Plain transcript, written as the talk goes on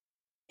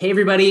Hey,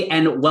 everybody,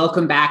 and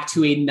welcome back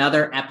to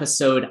another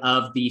episode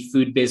of the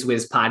Food Biz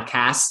Wiz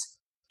podcast.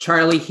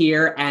 Charlie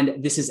here,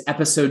 and this is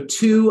episode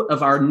 2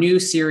 of our new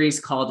series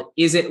called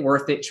Is It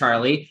Worth It,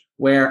 Charlie?,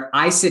 where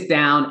I sit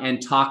down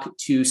and talk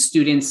to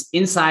students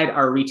inside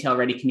our Retail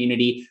Ready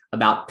community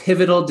about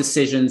pivotal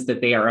decisions that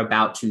they are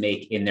about to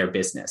make in their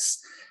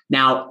business.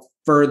 Now,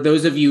 for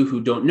those of you who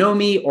don't know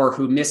me or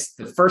who missed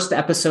the first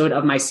episode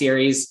of my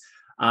series,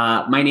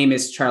 my name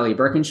is Charlie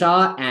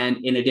Birkinshaw, and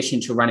in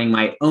addition to running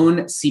my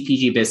own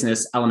CPG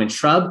business, Element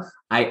Shrub,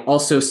 I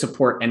also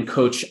support and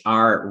coach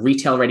our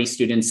Retail Ready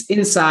students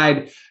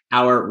inside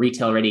our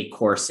Retail Ready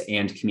course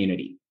and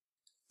community.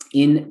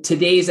 In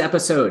today's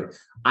episode,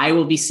 I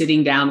will be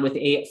sitting down with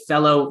a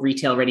fellow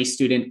Retail Ready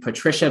student,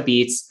 Patricia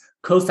Beets,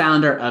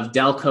 co-founder of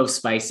Del Cove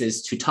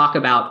Spices, to talk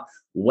about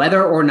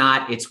whether or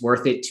not it's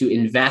worth it to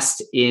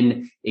invest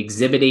in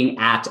exhibiting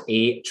at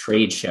a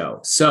trade show.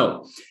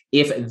 So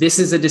if this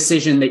is a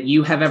decision that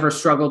you have ever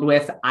struggled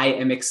with, I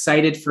am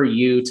excited for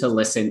you to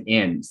listen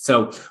in.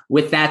 So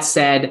with that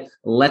said,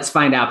 let's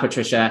find out,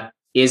 Patricia,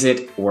 is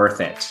it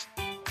worth it?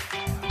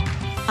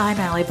 I'm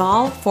Allie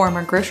Ball,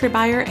 former grocery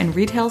buyer and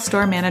retail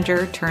store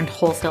manager turned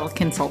wholesale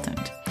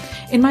consultant.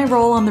 In my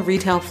role on the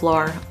retail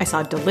floor, I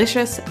saw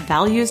delicious,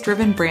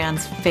 values-driven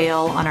brands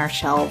fail on our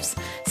shelves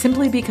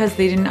simply because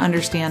they didn't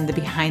understand the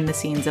behind the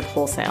scenes of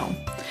wholesale.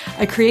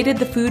 I created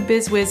the Food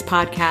Biz Wiz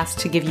podcast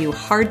to give you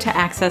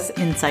hard-to-access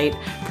insight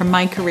from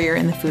my career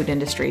in the food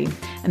industry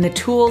and the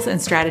tools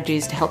and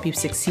strategies to help you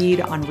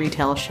succeed on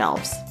retail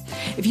shelves.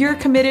 If you're a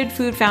committed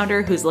food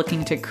founder who's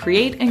looking to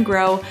create and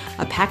grow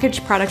a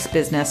packaged products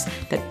business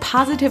that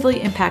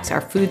positively impacts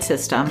our food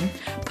system,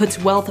 puts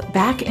wealth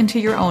back into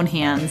your own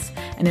hands,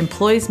 and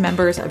employs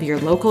members of your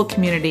local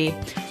community,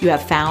 you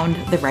have found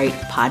the right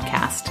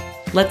podcast.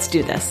 Let's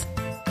do this.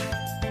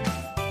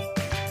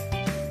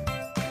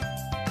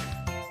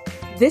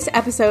 This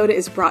episode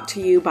is brought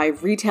to you by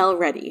Retail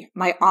Ready,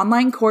 my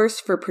online course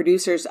for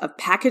producers of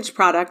packaged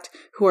product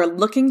who are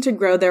looking to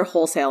grow their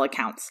wholesale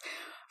accounts.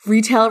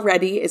 Retail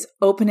Ready is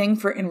opening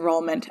for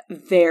enrollment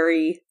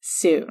very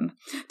soon.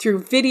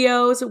 Through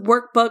videos,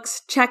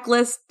 workbooks,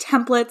 checklists,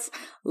 templates,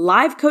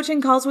 live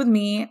coaching calls with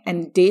me,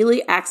 and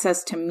daily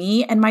access to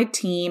me and my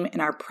team in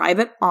our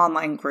private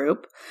online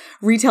group,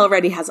 Retail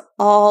Ready has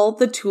all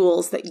the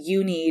tools that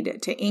you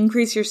need to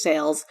increase your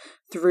sales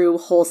through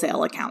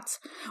wholesale accounts,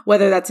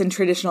 whether that's in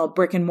traditional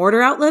brick and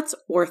mortar outlets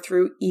or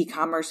through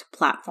e-commerce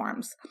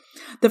platforms.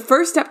 The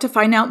first step to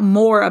find out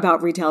more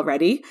about Retail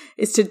Ready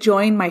is to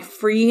join my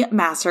free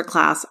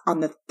masterclass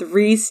on the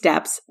 3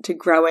 steps to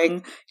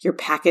growing your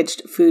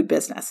packaged food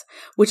business,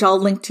 which I'll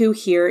link to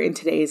here in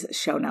today's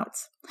show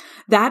notes.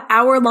 That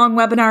hour-long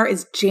webinar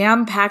is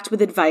jam-packed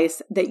with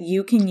advice that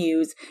you can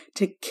use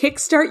to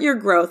kickstart your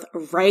growth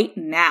right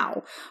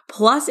now,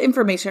 plus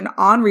information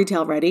on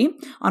Retail Ready,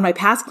 on my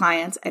past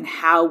clients, and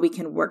how we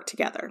can work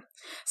together.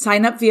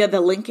 Sign up via the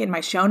link in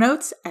my show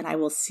notes, and I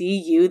will see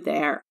you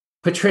there.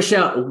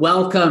 Patricia,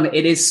 welcome.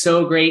 It is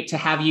so great to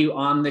have you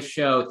on the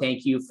show.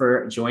 Thank you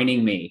for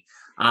joining me.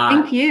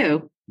 Thank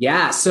you.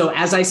 Yeah. So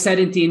as I said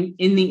in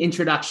the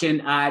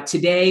introduction,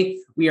 today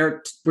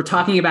we're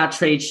talking about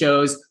trade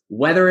shows,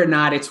 whether or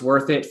not it's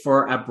worth it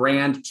for a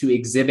brand to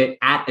exhibit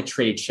at a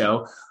trade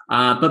show.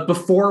 But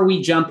before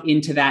we jump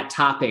into that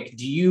topic,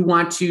 do you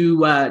want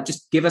to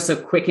just give us a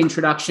quick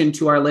introduction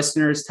to our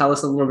listeners? Tell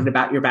us a little bit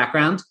about your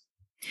background.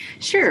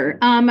 Sure.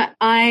 I'm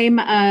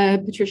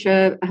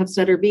Patricia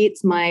Hofstetter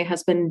Beets. My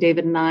husband,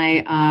 David, and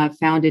I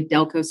founded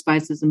Del Cove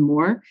Spices and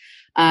More.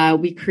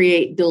 We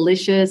create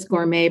delicious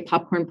gourmet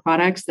popcorn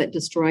products that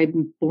destroy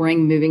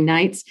boring moving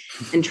nights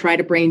and try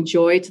to bring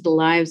joy to the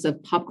lives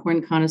of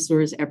popcorn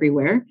connoisseurs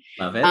everywhere.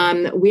 Love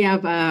it. We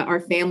have our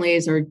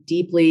families are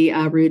deeply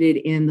rooted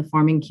in the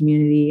farming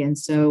community. And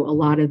so a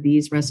lot of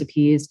these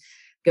recipes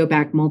go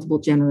back multiple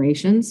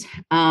generations.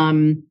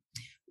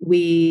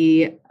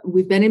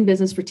 We've been in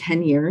business for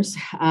 10 years.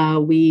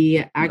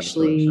 We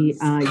actually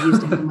used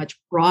to have a much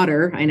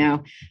broader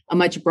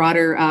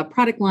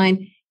product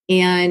line.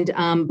 And,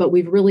 but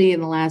we've really,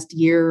 in the last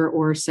year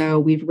or so,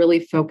 we've really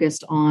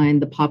focused on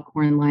the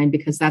popcorn line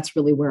because that's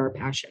really where our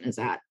passion is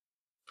at.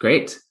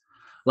 Great.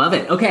 Love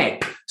it. Okay.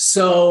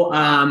 So,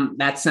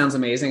 that sounds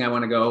amazing. I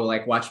want to go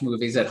watch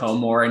movies at home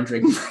more and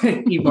drink,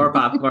 eat more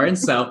popcorn.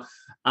 So,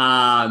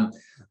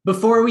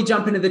 before we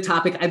jump into the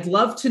topic, I'd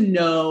love to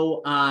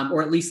know,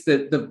 or at least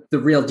the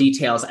real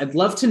details. I'd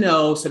love to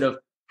know sort of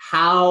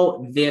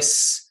how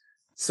this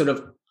sort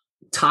of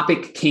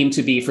topic came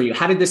to be for you.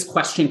 How did this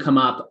question come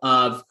up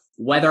of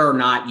whether or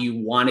not you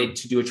wanted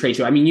to do a trade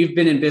show? I mean, you've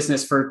been in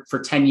business for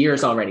 10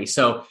 years already.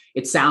 So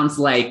it sounds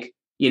like,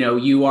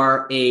 you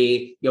are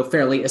a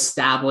fairly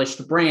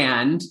established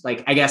brand.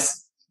 I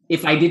guess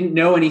if I didn't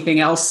know anything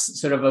else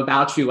sort of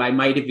about you, I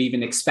might have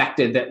even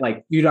expected that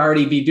you'd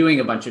already be doing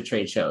a bunch of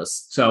trade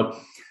shows. So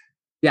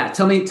yeah,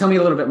 tell me a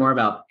little bit more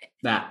about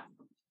that.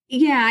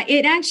 Yeah,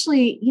 it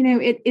actually,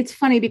 it's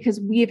funny because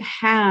we've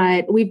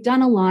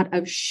done a lot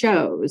of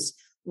shows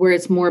where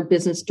it's more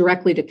business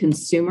directly to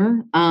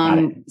consumer,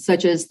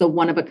 such as the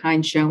One of a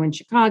Kind show in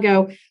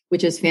Chicago,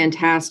 which is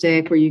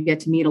fantastic, where you get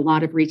to meet a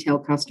lot of retail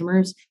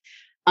customers.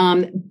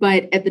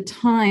 But at the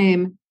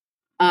time,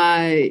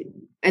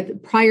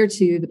 prior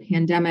to the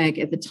pandemic,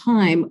 at the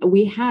time,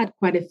 we had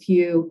quite a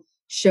few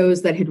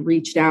shows that had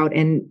reached out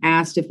and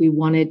asked if we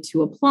wanted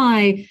to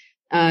apply.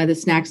 The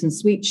Snacks and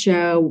Sweets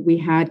show, we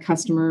had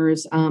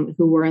customers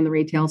who were in the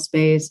retail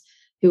space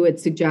who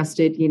had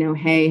suggested,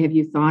 hey, have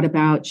you thought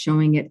about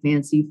showing at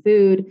Fancy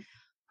Food?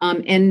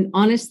 And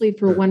honestly,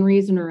 for one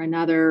reason or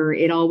another,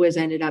 it always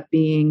ended up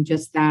being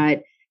just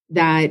that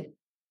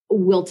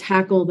we'll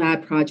tackle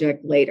that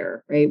project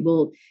later, right?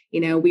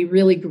 We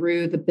really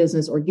grew the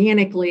business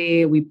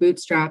organically. We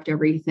bootstrapped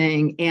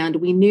everything. And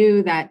we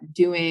knew that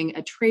doing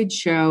a trade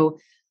show,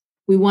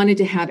 we wanted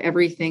to have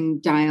everything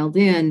dialed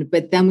in.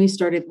 But then we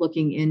started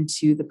looking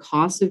into the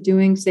cost of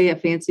doing, say, a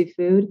Fancy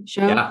Food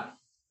show. Yeah.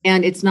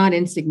 And it's not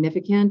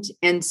insignificant.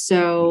 And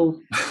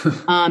so,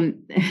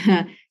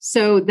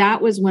 so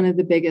that was one of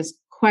the biggest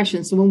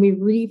questions. So when we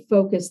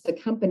refocused the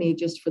company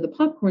just for the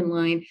popcorn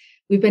line,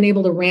 we've been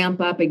able to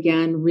ramp up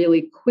again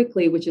really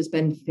quickly, which has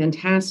been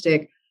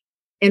fantastic.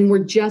 And we're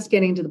just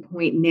getting to the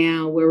point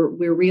now where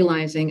we're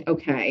realizing,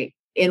 okay,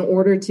 in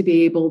order to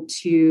be able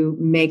to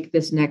make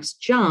this next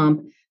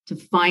jump to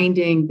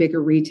finding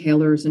bigger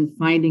retailers and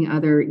finding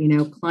other,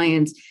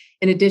 clients,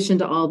 in addition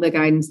to all the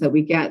guidance that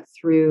we get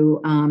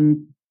through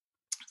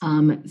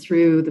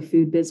the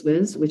Food Biz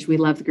Wiz, which we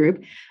love the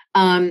group,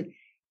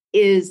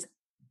 is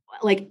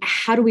like,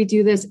 how do we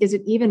do this? Is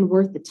it even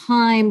worth the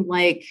time?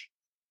 Like,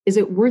 is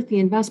it worth the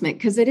investment?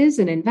 Because it is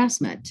an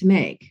investment to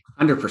make.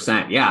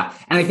 100%. Yeah.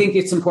 And I think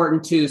it's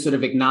important to sort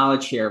of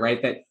acknowledge here,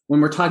 right, that when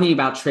we're talking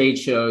about trade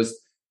shows,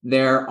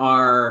 there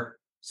are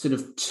sort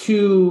of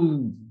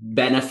two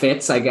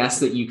benefits, I guess,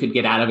 that you could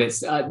get out of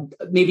it.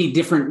 Maybe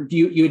different.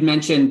 You had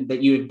mentioned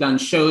that you had done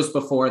shows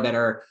before that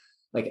are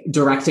like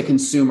direct to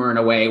consumer in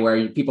a way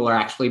where people are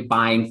actually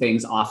buying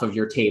things off of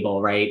your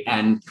table, right?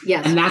 And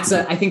yes. And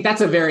I think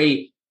that's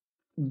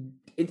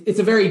it's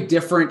a very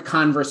different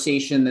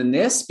conversation than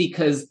this,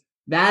 because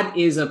that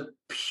is a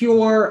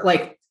pure,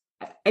 like,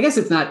 I guess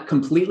it's not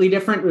completely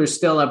different. There's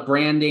still a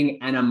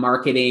branding and a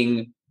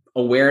marketing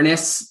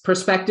awareness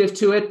perspective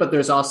to it, but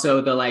there's also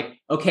the like,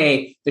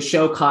 okay, the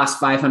show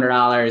costs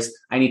 $500.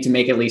 I need to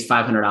make at least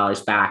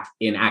 $500 back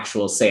in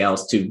actual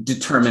sales to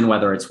determine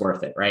whether it's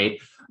worth it, right?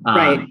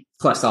 Right.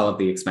 Plus all of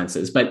the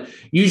expenses. But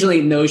usually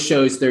in those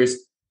shows, there's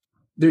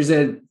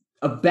a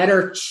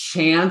better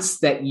chance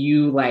that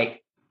you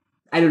like,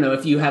 I don't know,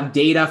 if you have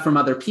data from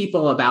other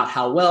people about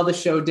how well the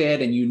show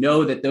did, and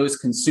that those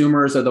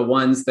consumers are the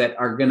ones that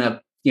are going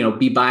to,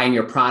 be buying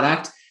your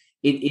product,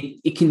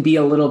 it can be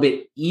a little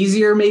bit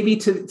easier maybe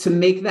to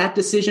make that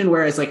decision.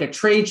 Whereas like a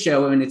trade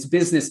show, and it's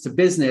business to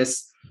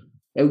business,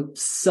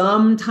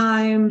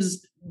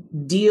 sometimes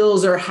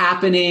deals are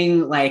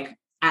happening like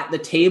at the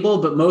table,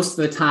 but most of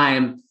the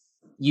time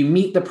you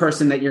meet the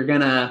person that you're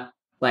going to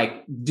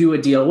like do a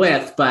deal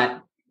with,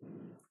 but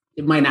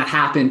it might not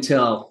happen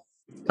till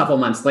a couple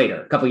months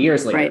later, a couple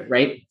years later.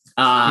 Right.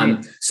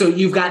 So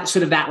you've got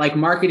sort of that like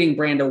marketing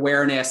brand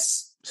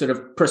awareness sort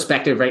of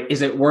perspective, right?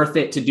 Is it worth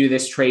it to do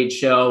this trade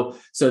show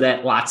so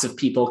that lots of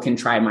people can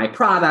try my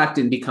product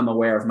and become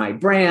aware of my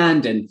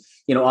brand and,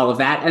 all of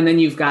that. And then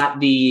you've got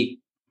the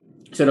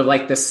sort of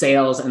like the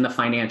sales and the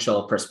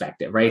financial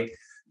perspective, right?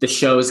 The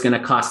show is going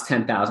to cost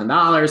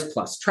 $10,000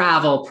 plus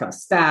travel,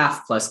 plus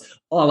staff, plus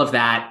all of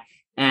that.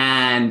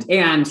 And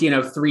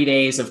 3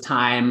 days of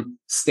time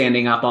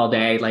standing up all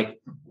day, like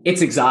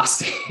it's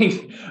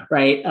exhausting,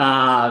 right?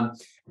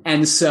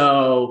 And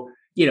so,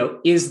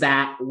 is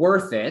that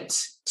worth it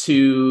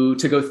to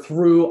go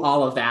through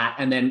all of that?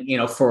 And then,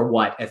 for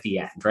what at the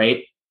end,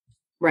 right?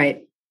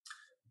 Right.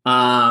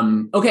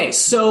 Okay.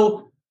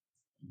 So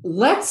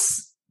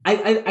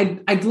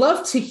I'd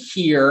love to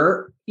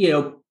hear,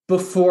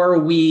 before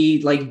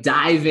we like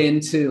dive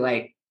into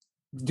like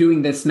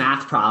doing this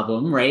math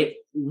problem, right?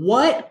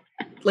 What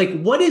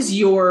is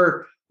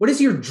your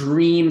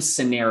dream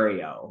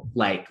scenario?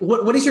 Like,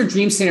 what does your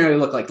dream scenario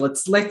look like?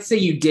 Let's say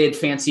you did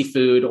Fancy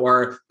Food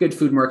or Good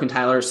Food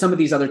Mercantile or some of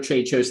these other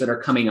trade shows that are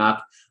coming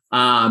up.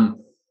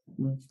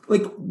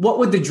 Like, what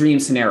would the dream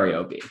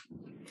scenario be?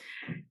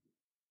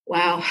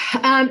 Wow.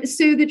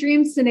 So the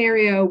dream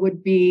scenario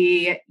would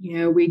be,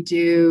 we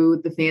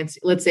do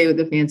let's say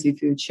the Fancy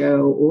Food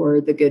show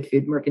or the Good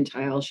Food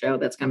Mercantile show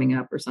that's coming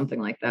up or something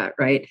like that.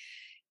 Right.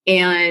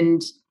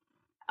 And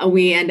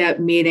we end up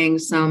meeting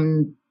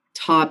some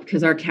top,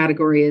 because our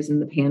category is in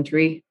the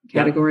pantry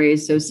category. Yeah.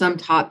 So some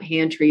top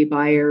pantry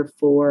buyer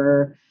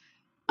for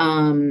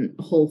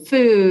Whole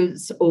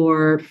Foods,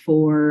 or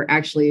for,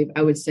 actually,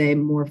 I would say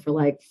more for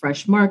like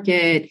Fresh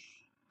Market,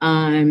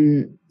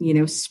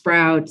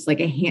 Sprouts,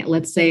 like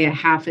let's say a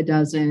half a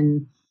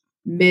dozen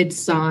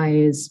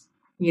mid-size,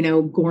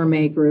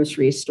 gourmet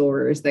grocery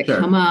stores that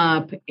come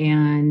up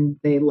and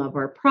they love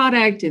our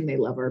product and they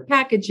love our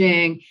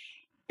packaging.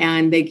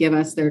 And they give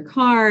us their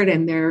card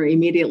and they're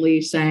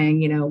immediately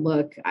saying,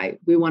 look,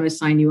 we want to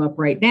sign you up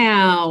right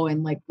now.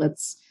 And like,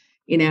 let's,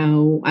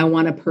 I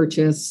want to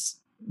purchase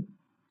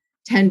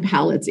 10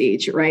 pallets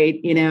each, right?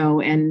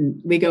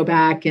 And we go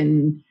back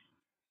and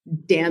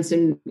dance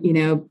in,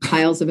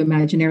 piles of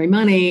imaginary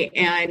money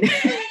and,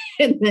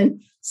 and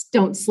then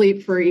don't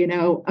sleep for,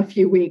 a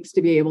few weeks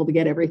to be able to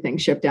get everything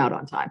shipped out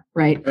on time.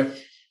 Right.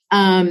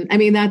 And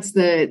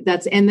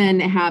then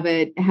have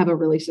a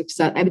really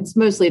success. It's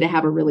mostly to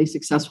have a really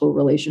successful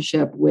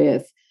relationship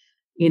with,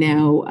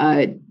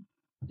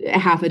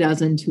 half a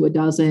dozen to a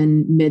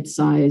dozen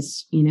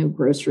mid-size,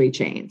 grocery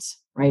chains,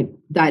 right?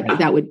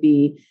 That would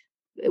be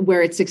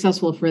where it's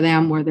successful for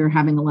them, where they're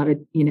having a lot of,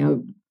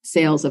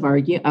 sales of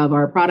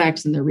our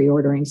products and they're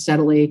reordering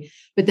steadily,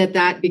 but that's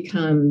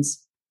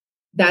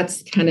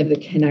kind of the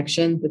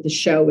connection, that the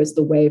show is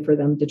the way for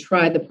them to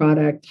try the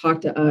product, talk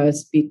to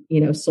us, be,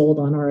 sold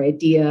on our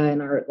idea and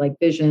our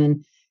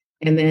vision,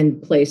 and then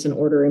place an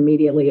order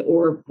immediately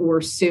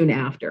or soon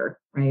after.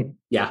 Right.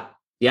 Yeah.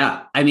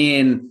 Yeah. I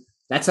mean,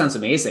 that sounds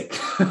amazing.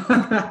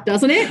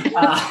 Doesn't it?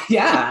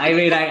 Yeah. I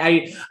mean,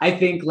 I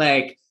think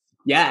I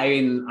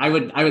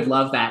would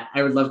love that.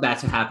 I would love that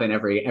to happen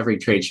every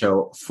trade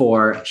show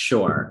for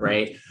sure.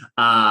 Right.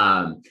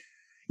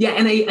 Yeah.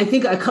 And I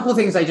think a couple of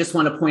things I just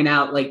want to point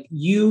out,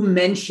 you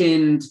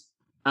mentioned,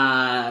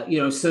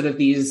 sort of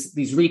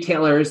these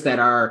retailers that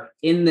are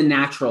in the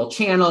natural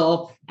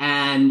channel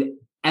and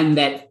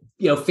that,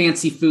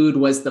 fancy food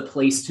was the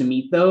place to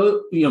meet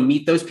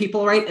those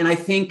people. Right. And I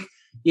think,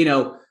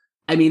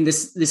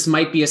 this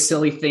might be a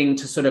silly thing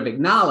to sort of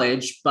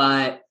acknowledge,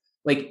 but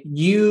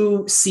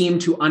you seem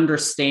to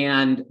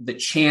understand the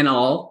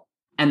channel,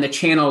 and the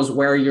channel is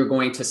where you're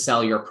going to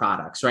sell your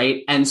products.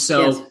 Right. And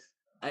so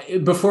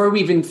before we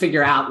even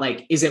figure out,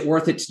 is it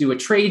worth it to do a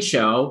trade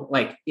show,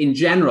 in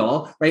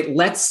general, right?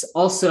 Let's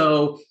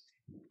also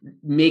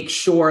make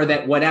sure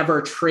that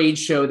whatever trade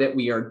show that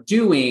we are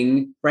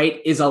doing, right,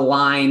 is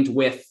aligned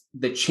with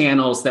the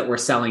channels that we're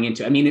selling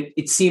into. I mean,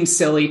 it seems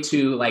silly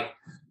to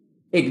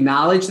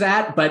acknowledge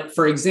that, but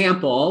for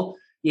example,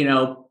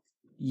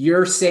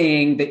 you're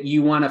saying that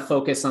you want to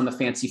focus on the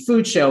fancy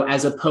food show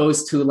as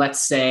opposed to, let's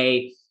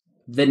say,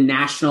 the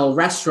National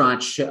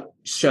Restaurant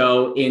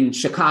show in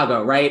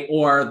Chicago, right?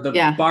 Or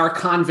the Bar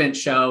Convent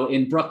show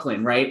in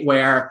Brooklyn, right?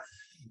 Where,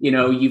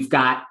 you've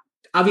got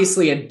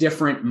obviously a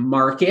different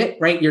market,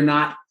 right? You're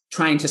not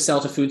trying to sell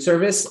to food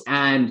service,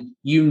 and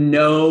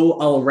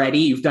already,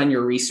 you've done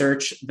your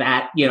research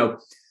that,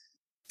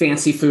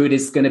 fancy food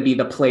is going to be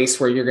the place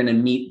where you're going to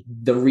meet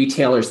the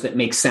retailers that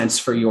make sense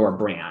for your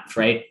brand,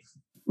 right?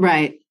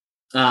 Right.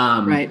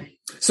 Right.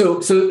 So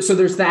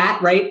there's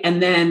that, right?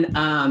 And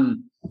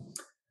then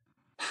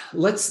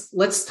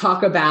let's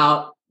talk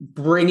about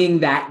bringing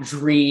that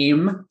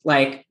dream,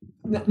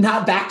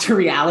 not back to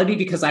reality,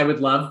 because I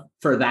would love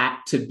for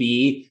that to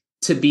be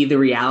the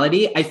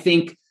reality. I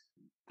think,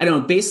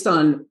 based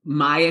on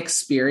my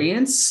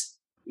experience,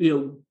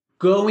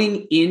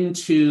 going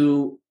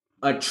into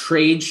a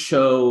trade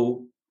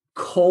show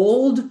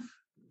cold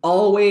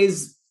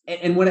always,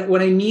 and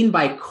what I mean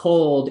by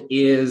cold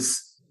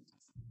is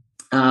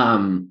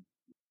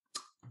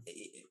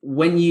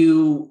when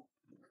you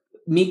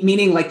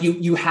meaning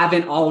you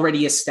haven't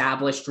already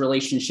established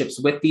relationships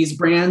with these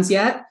brands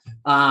yet,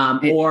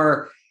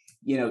 or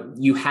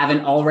you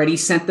haven't already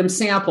sent them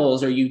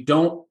samples, or you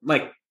don't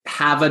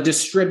have a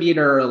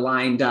distributor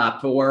lined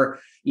up, or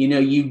you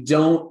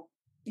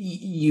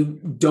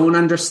don't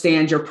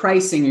understand your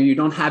pricing, or you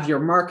don't have your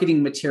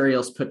marketing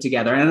materials put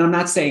together. And I'm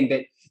not saying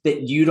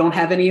that you don't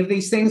have any of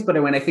these things,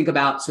 but when I think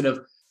about sort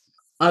of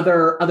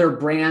other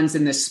brands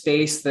in this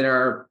space that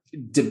are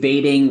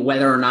debating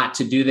whether or not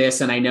to do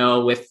this, and I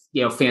know with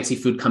fancy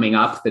food coming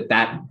up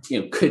that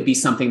could be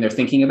something they're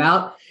thinking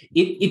about.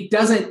 It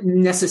doesn't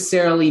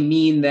necessarily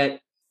mean that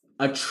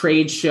a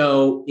trade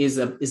show is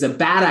a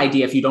bad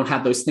idea if you don't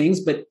have those things,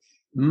 but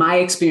my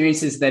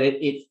experience is that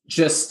it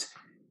just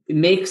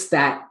makes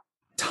that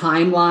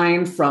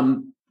timeline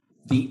from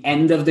the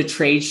end of the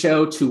trade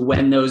show to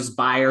when those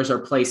buyers are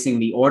placing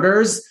the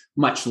orders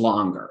much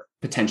longer,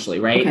 potentially,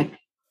 right? Okay.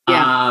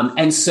 Yeah.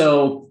 And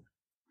so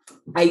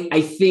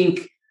I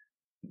think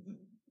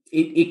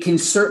it can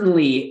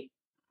certainly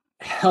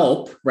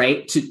help,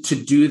 right, to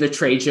do the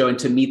trade show and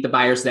to meet the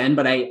buyers then.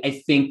 But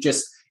I think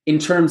just in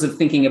terms of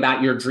thinking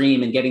about your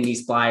dream and getting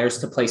these buyers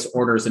to place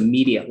orders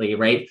immediately,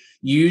 right?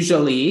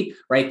 Usually,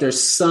 right,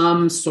 there's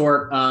some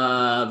sort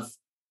of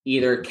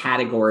either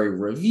category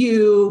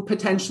review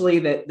potentially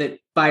that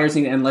buyers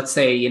need. And let's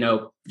say,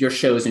 your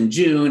show's in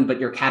June, but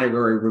your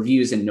category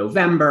review's in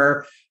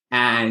November,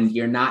 and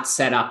you're not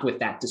set up with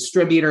that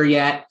distributor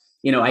yet.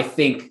 I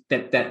think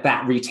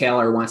that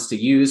retailer wants to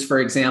use, for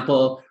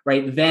example,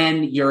 right?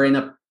 Then you're in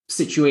a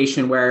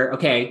situation where,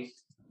 okay,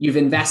 you've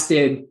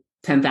invested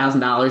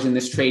 $10,000 in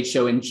this trade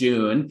show in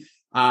June.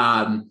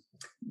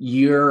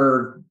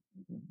 You're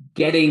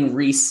getting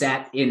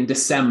reset in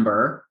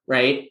December,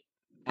 right?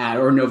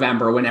 Or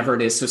November, whenever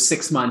it is. So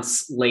 6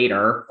 months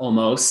later,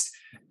 almost.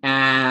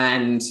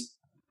 And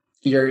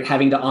you're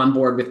having to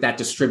onboard with that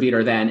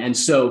distributor then. And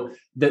so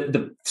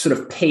the sort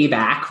of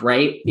payback,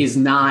 right, is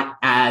not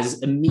as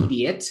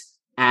immediate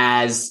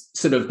as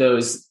sort of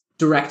those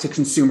direct to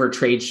consumer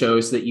trade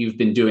shows that you've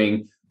been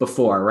doing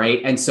before,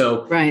 right? And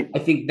so right. I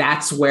think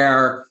that's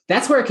where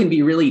it can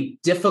be really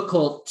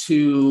difficult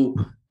to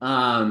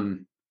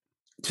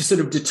sort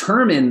of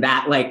determine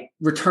that like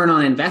return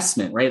on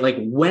investment, right? Like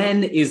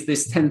when is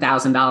this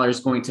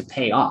 $10,000 going to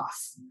pay off?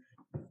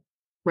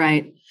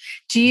 Right.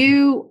 Do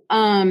you,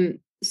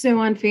 so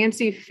on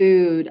Fancy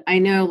Food, I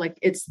know like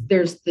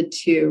there's the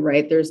two,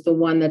 right? There's the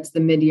one that's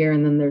the mid-year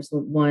and then there's the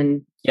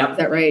one, yep. Is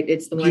that right?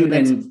 It's the June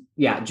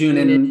one June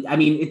and I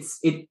mean, it's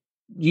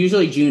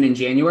usually June and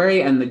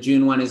January, and the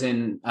June one is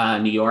in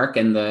New York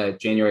and the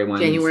January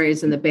one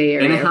is in the Bay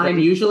Area. Anaheim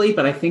usually,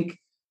 but I think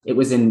it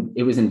was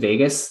in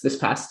Vegas this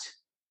past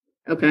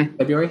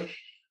February.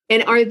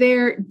 And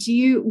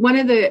one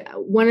of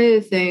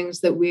the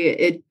things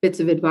that bits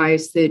of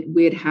advice that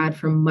we had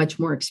from much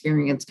more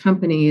experienced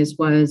companies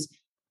was,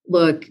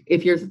 look,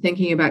 if you're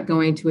thinking about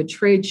going to a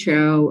trade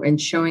show and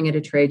showing at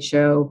a trade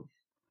show,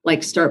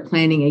 like start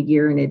planning a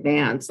year in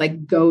advance,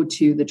 like go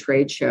to the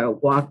trade show,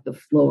 walk the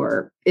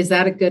floor. Is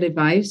that a good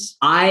advice?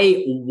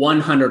 I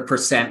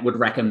 100% would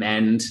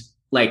recommend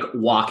like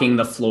walking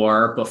the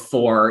floor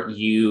before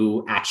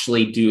you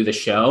actually do the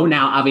show.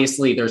 Now,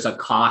 obviously there's a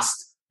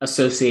cost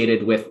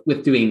associated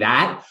with doing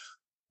that.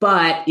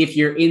 But if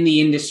you're in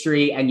the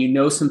industry and you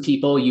know some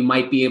people, you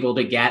might be able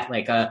to get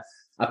like a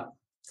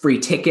free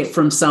ticket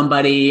from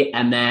somebody.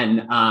 And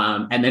then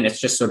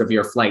it's just sort of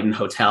your flight and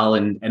hotel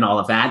and all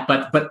of that.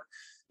 But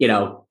you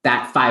know,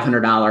 that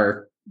 $500,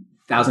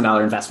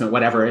 $1,000 investment,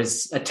 whatever,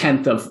 is a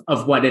tenth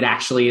of what it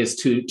actually is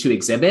to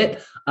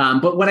exhibit.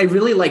 But what I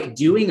really like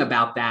doing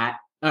about that,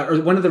 or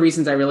one of the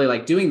reasons I really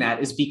like doing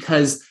that, is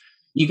because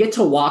you get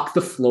to walk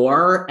the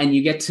floor and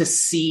you get to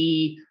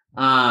see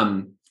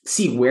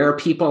where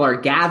people are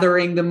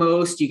gathering the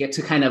most. You get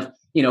to kind of,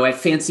 you know, at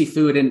Fancy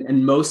Food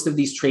and most of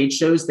these trade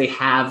shows, they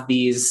have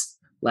these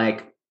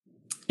like,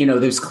 you know,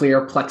 those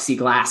clear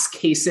plexiglass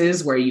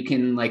cases where you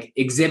can like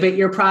exhibit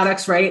your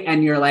products, right?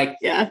 And you're like,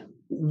 yeah,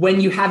 when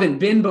you haven't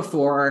been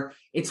before,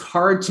 it's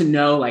hard to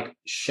know, like,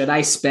 should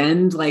I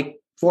spend like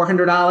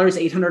 $400,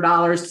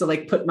 $800 to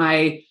like put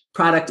my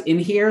product in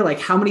here?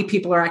 Like, how many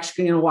people are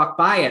actually going to walk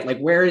by it? Like,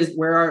 where is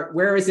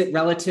it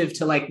relative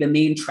to like the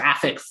main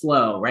traffic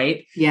flow,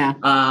 right? Yeah.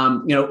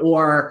 You know,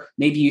 or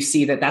maybe you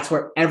see that that's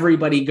where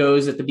everybody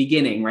goes at the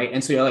beginning, right?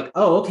 And so you're like,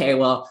 oh, okay,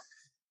 well,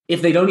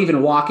 if they don't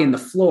even walk in the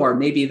floor,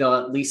 maybe they'll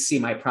at least see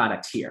my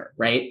product here,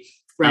 right?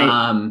 Right.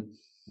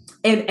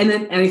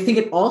 And I think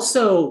it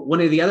also,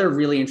 one of the other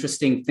really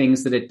interesting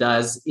things that it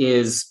does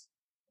is,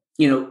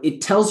 you know,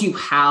 it tells you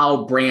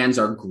how brands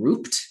are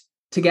grouped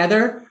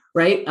together,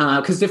 right?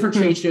 Because different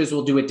trade shows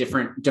will do it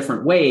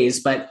different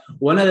ways. But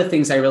one of the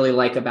things I really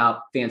like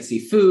about Fancy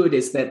Food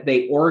is that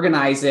they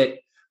organize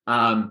it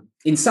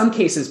in some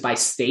cases by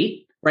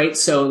state, right?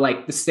 So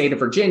like the state of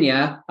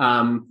Virginia,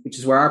 which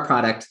is where our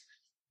product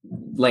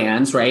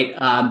lands, right?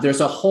 There's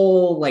a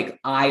whole like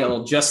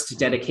aisle just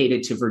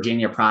dedicated to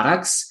Virginia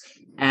products.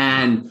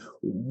 And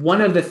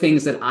one of the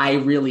things that I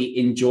really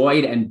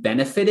enjoyed and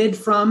benefited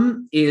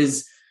from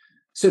is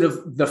sort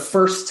of the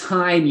first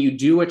time you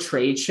do a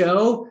trade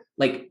show,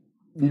 like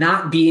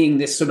not being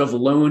this sort of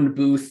lone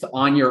booth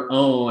on your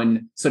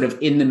own, sort of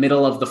in the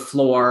middle of the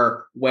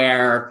floor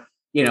where,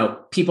 you know,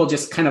 people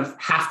just kind of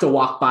have to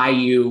walk by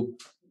you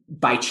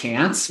by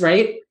chance,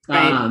 right?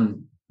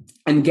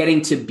 And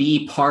getting to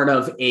be part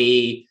of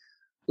a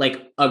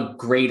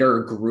greater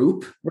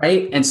group,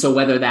 right? And so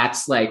whether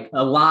that's like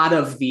a lot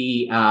of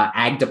the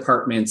ag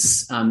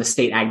departments, the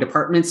state ag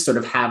departments sort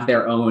of have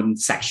their own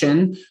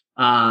section.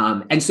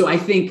 And so I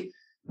think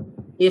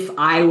if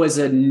I was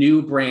a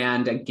new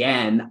brand,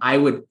 again, I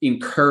would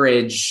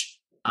encourage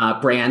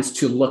brands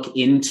to look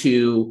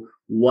into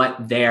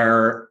what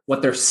their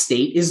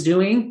state is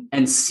doing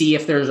and see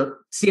if there's a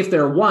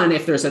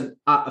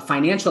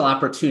financial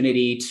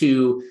opportunity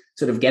to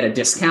sort of get a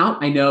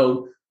discount. I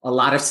know a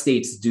lot of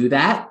states do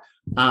that.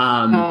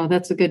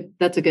 That's a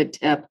good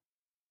tip.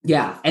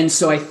 Yeah. And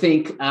so I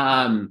think,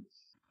 and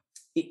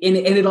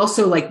it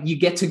also like, you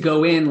get to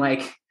go in,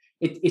 like,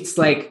 it's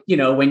like, you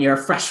know, when you're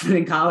a freshman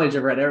in college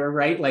or whatever,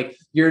 right? Like,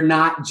 you're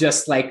not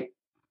just like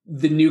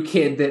the new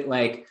kid that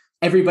like,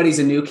 everybody's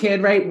a new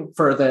kid, right?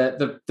 For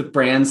the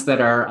brands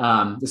that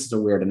are, this is a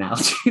weird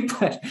analogy,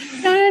 but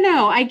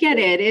no, I get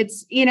it.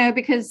 It's, you know,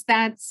 because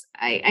that's,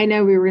 I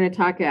know we were going to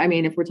talk, I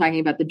mean, if we're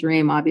talking about the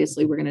dream,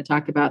 obviously we're going to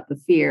talk about the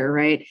fear,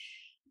 right?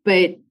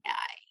 But,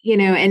 you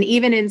know, and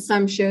even in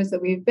some shows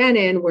that we've been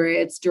in where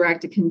it's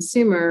direct to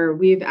consumer,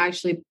 we've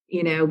actually,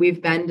 you know,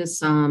 we've been to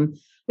some,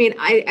 I mean,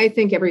 I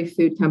think every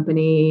food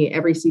company,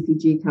 every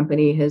CPG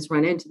company has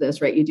run into this,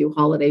 right? You do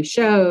holiday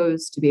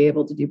shows to be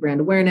able to do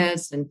brand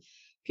awareness, and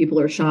people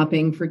are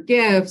shopping for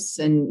gifts,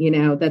 and, you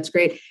know, that's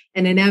great.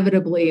 And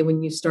inevitably,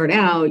 when you start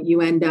out,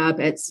 you end up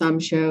at some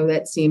show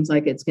that seems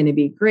like it's going to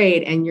be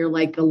great. And you're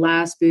like the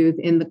last booth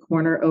in the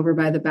corner over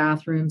by the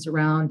bathrooms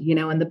around, you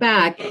know, in the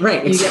back.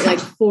 Right. You get like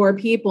 4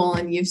 people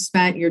and you've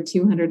spent your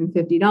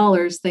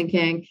 $250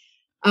 thinking,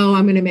 oh,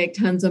 I'm going to make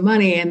tons of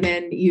money. And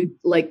then you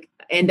like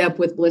end up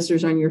with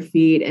blisters on your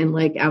feet and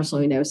like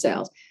absolutely no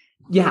sales.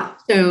 Yeah.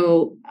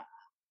 So,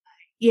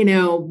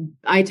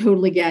 I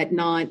totally get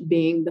not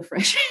being the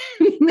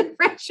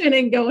freshman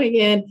and going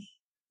in,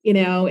 in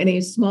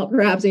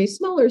perhaps a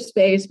smaller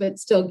space, but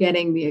still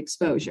getting the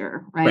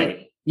exposure,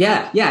 right?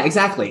 Yeah,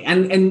 exactly.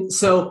 And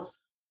so,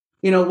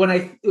 when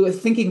I was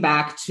thinking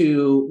back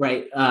to,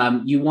 right,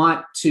 you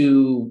want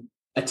to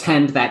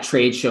attend that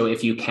trade show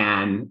if you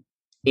can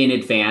in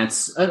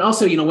advance. And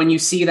also, when you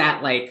see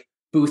that like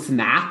booth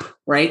map,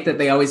 right, that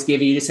they always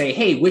give you to say,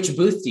 hey, which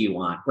booth do you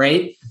want?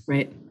 Right.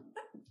 Right.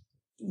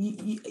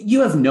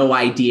 You have no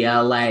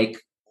idea,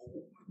 like,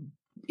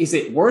 is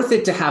it worth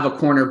it to have a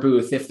corner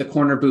booth if the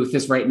corner booth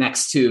is right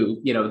next to,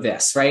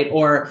 this, right?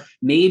 Or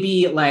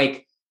maybe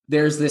like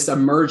there's this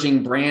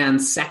emerging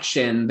brand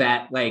section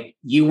that like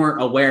you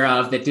weren't aware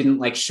of that didn't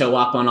like show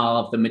up on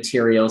all of the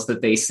materials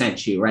that they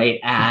sent you, right?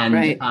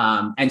 And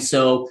and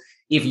so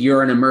if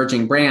you're an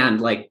emerging brand,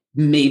 like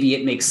maybe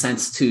it makes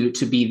sense to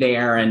be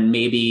there, and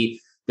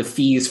maybe the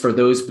fees for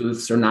those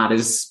booths are not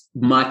as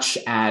much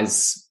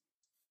as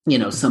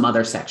some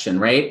other section,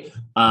 right?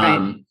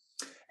 And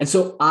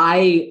so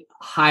I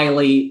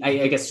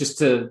guess just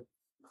to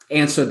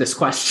answer this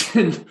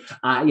question,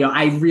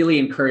 I really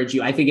encourage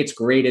you. I think it's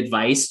great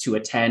advice to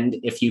attend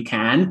if you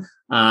can,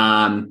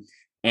 and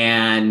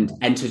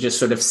to just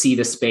sort of see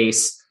the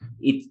space.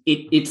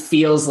 It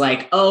feels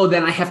like, oh,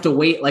 then I have to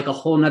wait like a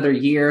whole nother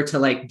year to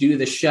like do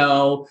the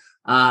show.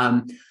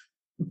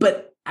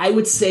 But I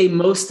would say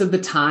most of the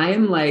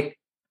time, like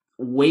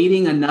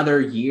waiting another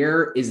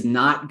year is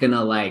not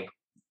gonna like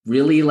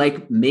really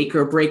like make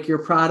or break your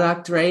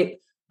product, right?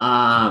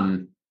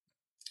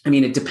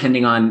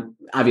 Depending on,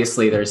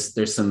 obviously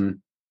there's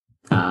some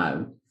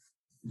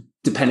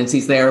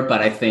dependencies there,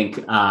 but I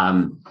think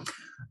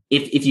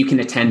if you can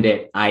attend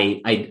it,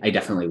 I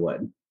definitely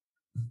would.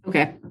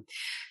 Okay.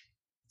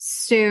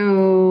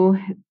 So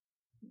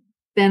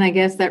then I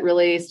guess that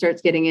really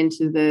starts getting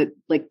into the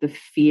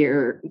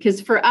fear,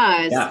 because for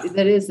us,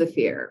 that is the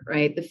fear,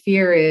 right? The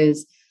fear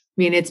is,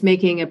 it's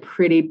making a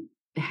pretty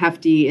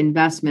hefty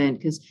investment,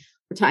 because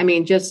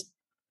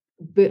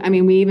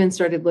we even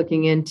started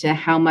looking into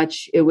how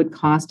much it would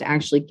cost to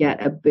actually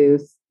get a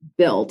booth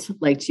built,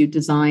 like to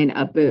design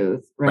a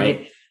booth,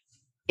 right?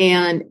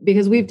 And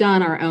because we've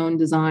done our own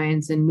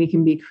designs and we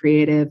can be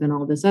creative and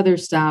all this other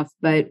stuff,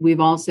 but we've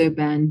also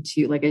been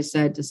to, like I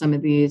said, to some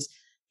of these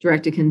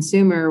direct to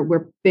consumer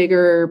where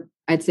bigger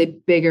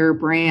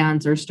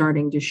brands are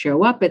starting to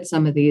show up at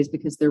some of these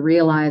because they're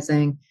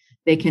realizing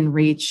they can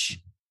reach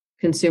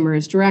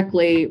consumers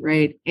directly,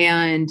 right?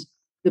 And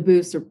the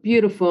booths are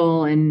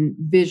beautiful and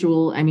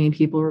visual.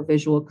 People are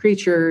visual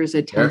creatures.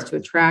 It tends to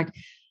attract.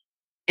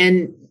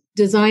 And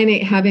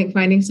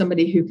finding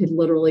somebody who could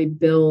literally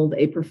build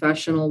a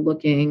professional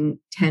looking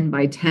 10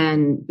 by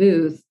 10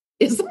 booth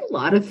is a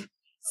lot of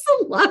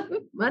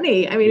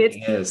money.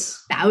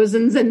 It's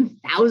thousands and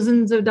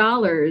thousands of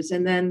dollars.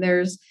 And then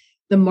there's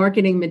the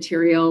marketing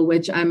material,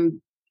 which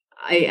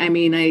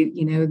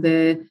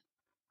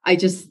I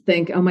just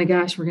think, oh my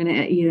gosh, we're going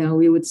to,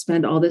 we would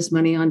spend all this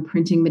money on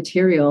printing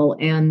material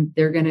and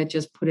they're going to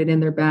just put it in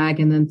their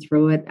bag and then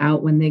throw it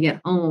out when they get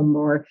home.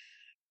 Or,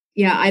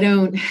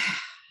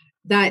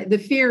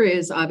 the fear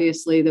is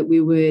obviously that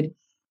we would,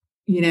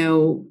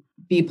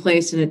 be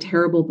placed in a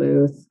terrible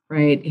booth,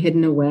 right?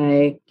 Hidden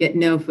away, get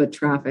no foot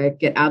traffic,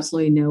 get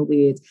absolutely no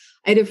leads.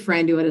 I had a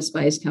friend who had a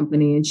spice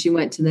company and she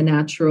went to the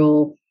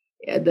natural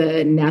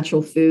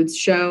foods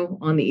show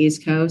on the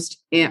East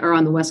Coast or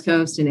on the West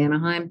Coast in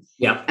Anaheim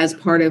as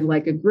part of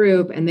like a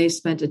group. And they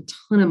spent a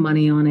ton of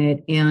money on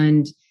it.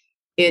 And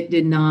it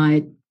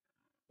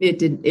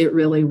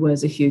really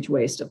was a huge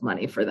waste of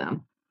money for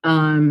them.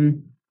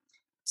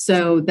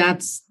 So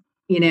that's,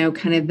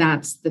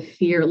 that's the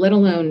fear, let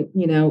alone,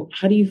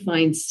 how do you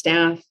find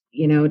staff,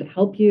 to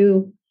help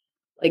you?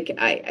 Like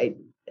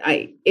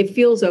it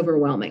feels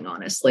overwhelming,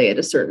 honestly, at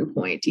a certain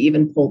point to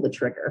even pull the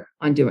trigger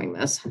on doing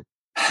this.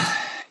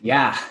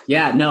 Yeah.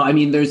 No,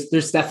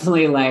 there's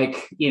definitely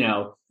like,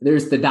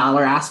 there's the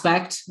dollar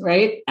aspect,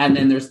 right? And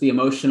then there's the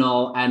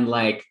emotional and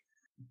like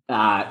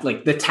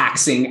the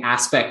taxing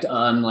aspect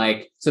on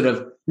like sort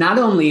of not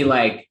only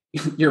like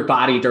your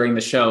body during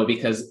the show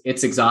because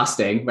it's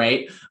exhausting,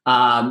 right?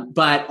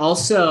 But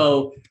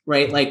also,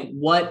 right, like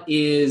what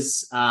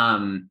is,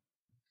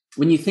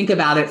 when you think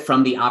about it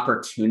from the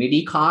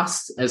opportunity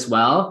cost as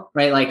well,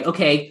 right? Like,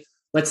 okay,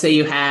 let's say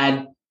you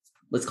had,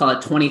 let's call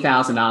it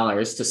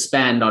 $20,000 to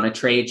spend on a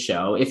trade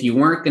show. If you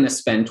weren't going to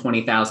spend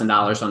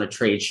 $20,000 on a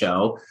trade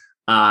show,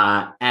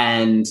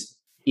 and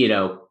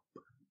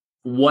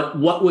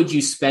what would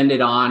you spend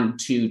it on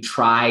to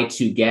try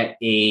to get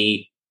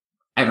a,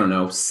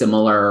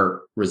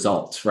 similar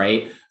results,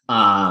 right?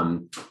 I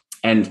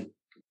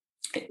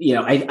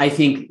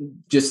think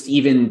just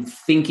even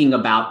thinking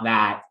about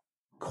that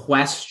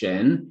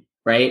question,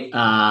 right?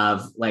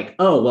 Of like,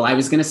 oh, well, I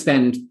was going to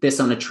spend this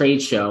on a trade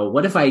show.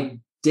 What if I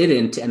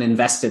didn't and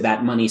invested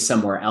that money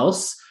somewhere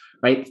else,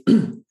 right?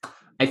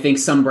 I think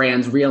some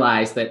brands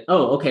realize that,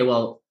 oh, okay,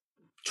 well,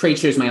 trade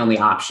show is my only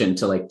option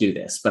to like do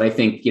this. But I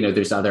think,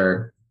 there's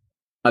other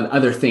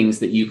things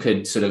that you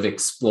could sort of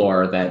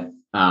explore that,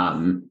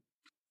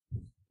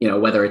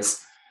 whether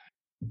it's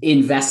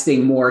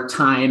investing more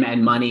time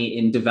and money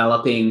in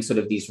developing sort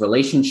of these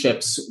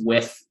relationships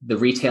with the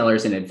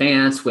retailers in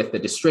advance, with the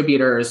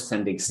distributors,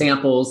 sending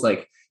samples,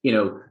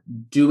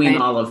 doing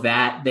all of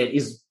that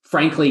is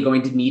frankly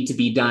going to need to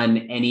be done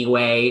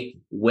anyway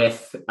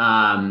with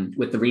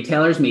the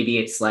retailers. Maybe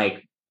it's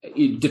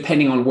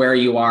depending on where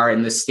you are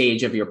in the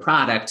stage of your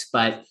product,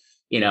 but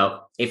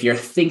if you're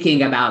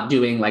thinking about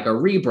doing like a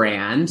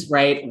rebrand,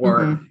 right,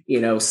 or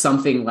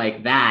something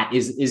like that,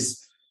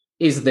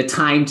 is the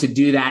time to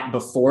do that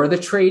before the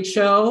trade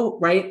show,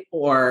 right?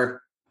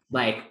 Or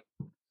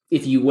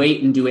if you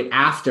wait and do it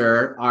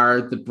after,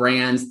 are the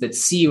brands that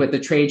see you at the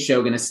trade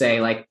show going to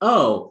say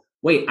oh,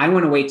 wait, I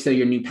want to wait till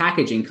your new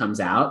packaging comes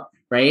out,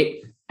 right?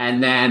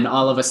 And then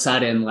all of a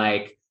sudden,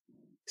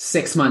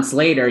 6 months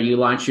later, you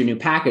launch your new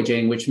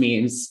packaging, which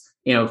means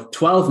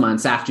 12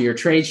 months after your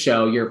trade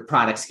show, your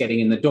product's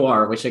getting in the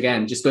door, which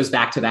again, just goes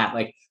back to that,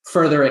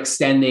 further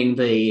extending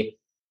the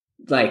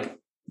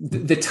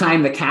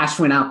time the cash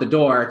went out the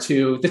door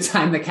to the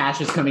time the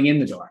cash is coming in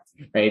the door.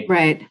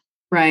 Right.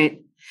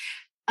 Right.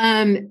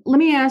 Let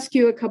me ask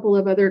you a couple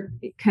of other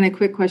kind of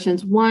quick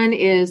questions. One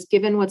is,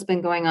 given what's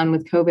been going on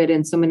with COVID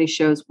and so many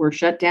shows were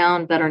shut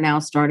down that are now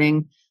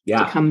starting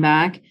to come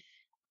back,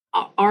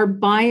 are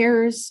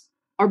buyers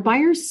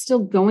still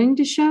going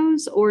to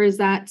shows, or is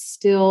that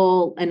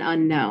still an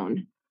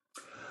unknown?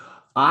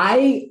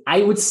 I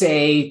would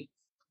say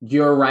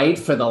you're right.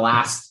 For the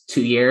last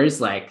 2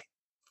 years,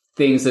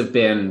 things have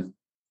been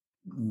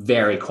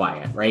very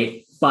quiet,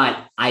 right?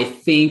 But I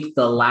think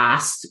the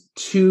last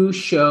 2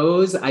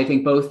 shows, I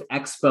think both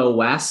Expo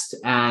West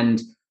and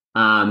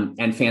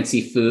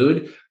Fancy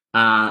Food,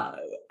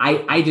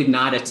 I did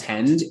not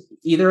attend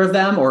either of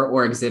them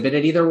or exhibit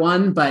at either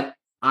one, but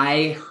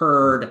I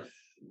heard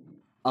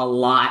a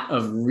lot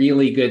of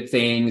really good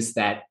things,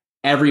 that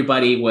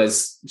everybody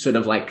was sort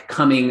of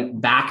coming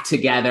back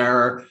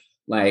together,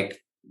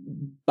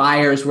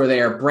 buyers were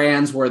there,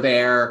 brands were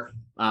there,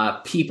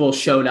 people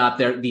showed up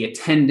there. The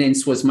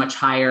attendance was much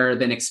higher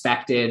than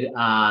expected.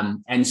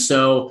 And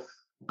so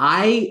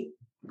I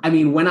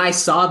mean, when I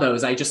saw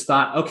those, I just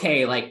thought,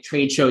 okay,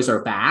 trade shows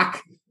are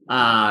back.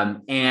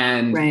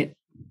 And right.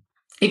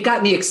 It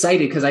got me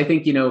excited because I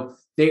think,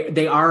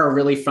 they are a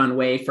really fun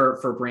way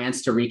for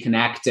brands to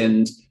reconnect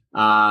and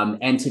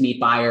to meet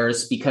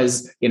buyers,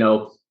 because,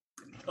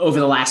 over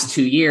the last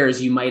 2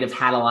 years, you might have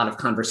had a lot of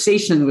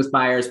conversation with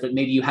buyers, but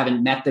maybe you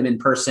haven't met them in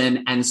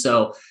person. And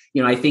so,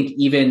 I think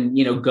even,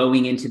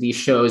 going into these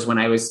shows, when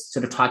I was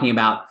sort of talking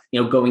about,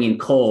 going in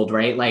cold,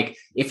 right?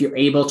 If you're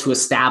able to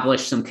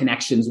establish some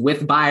connections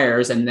with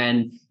buyers, and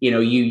then, you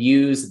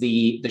use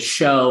the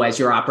show as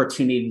your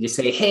opportunity to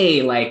say,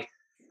 hey,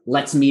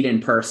 let's meet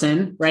in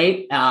person,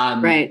 right?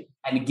 Right.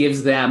 And it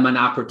gives them an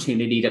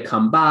opportunity to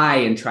come by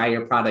and try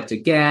your product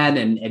again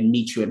and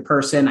meet you in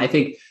person. I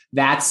think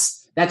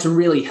that's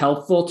really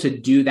helpful to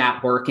do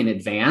that work in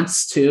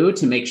advance too,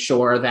 to make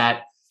sure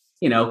that,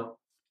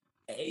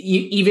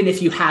 even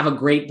if you have a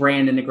great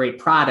brand and a great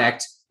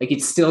product,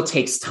 it still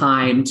takes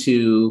time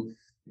to,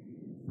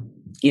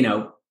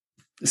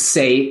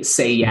 say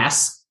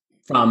yes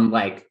from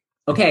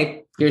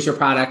okay, here's your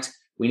product.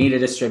 We need a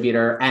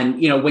distributor.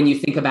 And, when you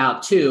think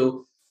about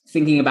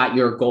thinking about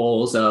your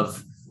goals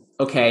of,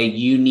 okay,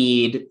 you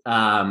need,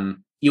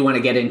 you want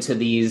to get into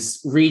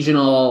these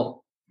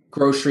regional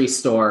grocery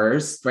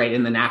stores, right,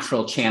 in the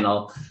natural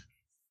channel.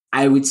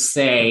 I would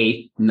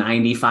say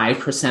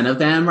 95% of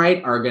them,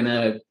 right, are going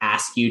to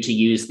ask you to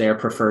use their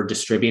preferred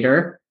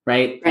distributor,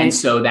 right? And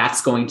so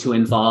that's going to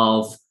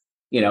involve,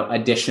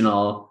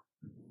 additional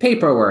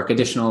paperwork,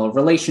 additional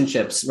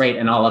relationships, right,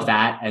 and all of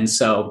that. And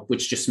so,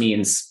 which just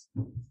means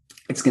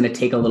it's going to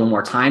take a little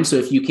more time. So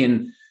if you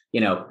can,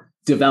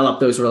 develop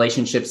those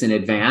relationships in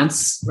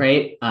advance,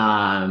 right,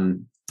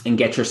 and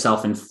get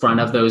yourself in front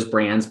of those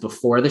brands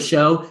before the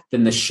show,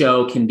 then the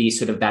show can be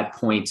sort of that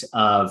point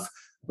of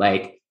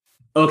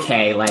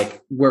okay,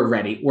 we're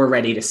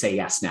ready to say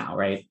yes now.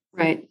 Right.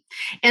 Right.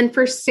 And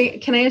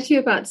can I ask you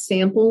about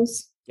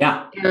samples?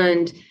 Yeah.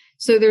 And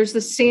so there's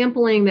the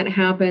sampling that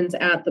happens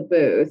at the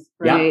booth,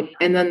 right? Yeah.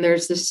 And then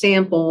there's the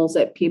samples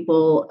that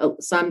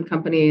some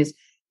companies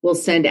will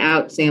send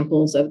out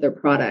samples of their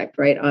product,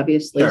 right?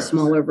 Obviously, sure.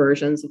 Smaller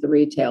versions of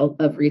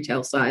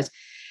retail size.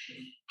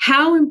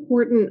 How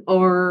important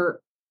are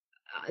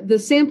the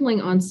sampling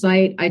on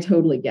site? I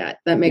totally get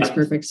that. Makes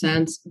perfect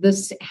sense.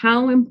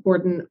 How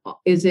important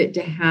is it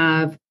to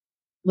have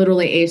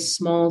literally a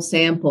small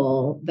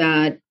sample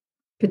that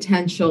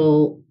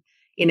potential,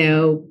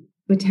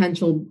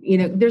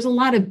 there's a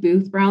lot of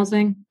booth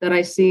browsing that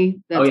I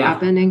see that's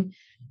happening.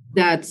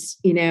 That's,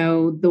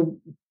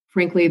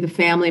 frankly, the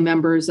family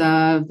members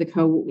of the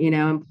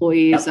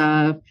employees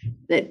of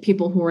that,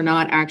 people who are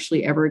not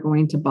actually ever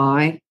going to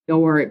buy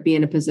or be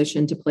in a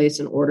position to place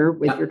an order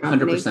with your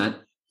company. 100%.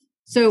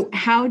 So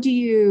how do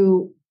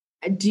you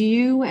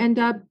end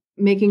up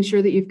making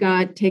sure that you've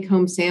got take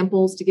home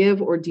samples to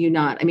give, or do you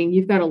not? I mean,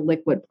 you've got a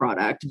liquid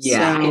product.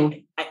 Yeah, so.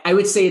 I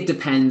would say it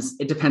depends.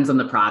 It depends on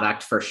the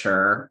product for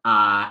sure.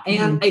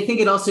 And I think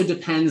it also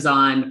depends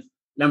on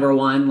number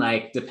one,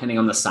 like depending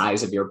on the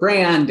size of your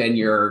brand and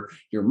your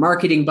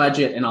marketing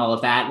budget and all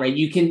of that, right?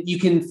 You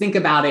can think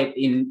about it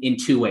in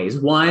two ways.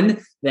 One,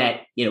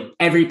 that, you know,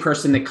 every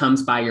person that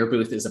comes by your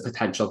booth is a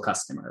potential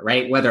customer,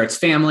 right? Whether it's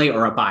family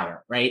or a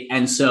buyer, right?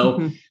 And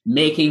so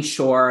making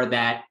sure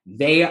that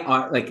they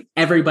are like,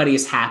 everybody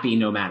is happy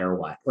no matter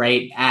what,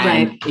 right?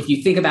 And if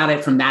you think about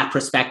it from that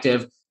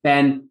perspective,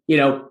 then, you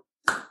know,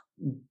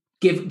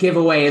 give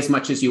away as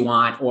much as you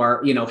want,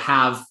 or, you know,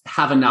 have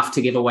enough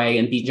to give away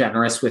and be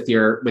generous with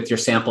your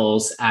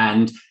samples,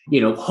 and, you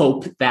know,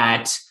 hope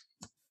that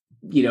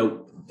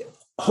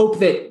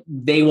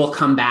they will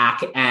come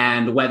back,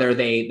 and whether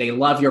they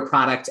love your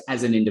product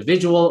as an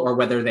individual, or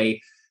whether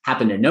they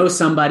happen to know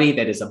somebody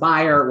that is a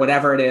buyer,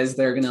 whatever it is,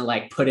 they're going to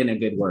like put in a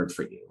good word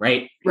for you.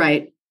 Right.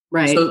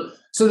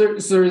 So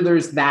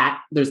there's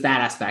that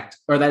aspect,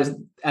 or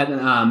and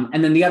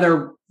then the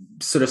other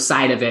sort of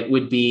side of it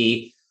would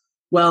be,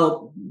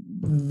 well,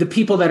 the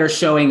people that are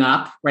showing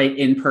up, right,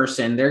 in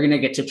person, they're going to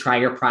get to try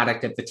your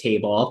product at the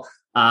table.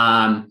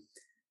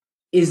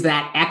 Is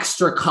that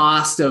extra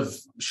cost of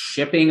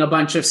shipping a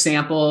bunch of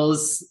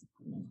samples,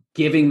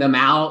 giving them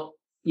out,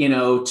 you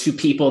know, to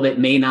people that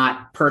may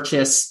not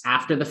purchase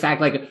after the fact?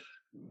 Like,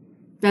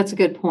 that's a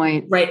good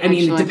point. Right. I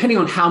mean, depending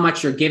on how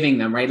much you're giving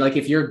them, right? Like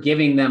if you're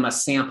giving them a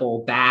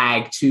sample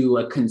bag to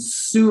a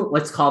consumer,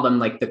 let's call them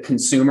like the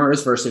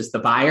consumers versus the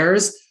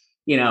buyers,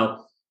 you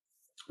know,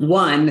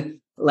 one,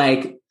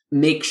 like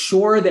make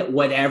sure that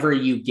whatever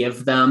you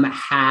give them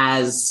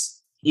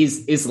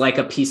is like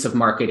a piece of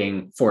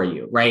marketing for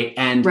you, right?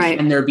 And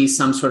can there be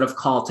some sort of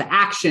call to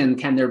action?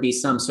 Can there be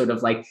some sort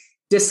of like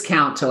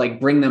discount to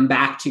like bring them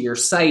back to your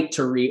site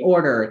to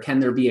reorder? Can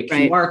there be a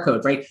QR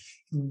code, right?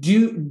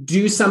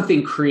 Do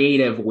something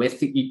creative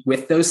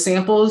with those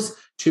samples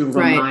to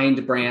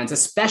remind brands,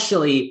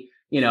 especially,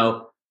 you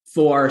know,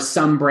 for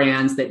some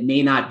brands that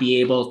may not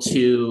be able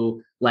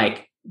to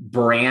like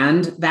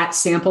brand that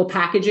sample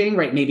packaging,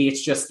 right? Maybe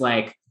it's just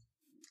like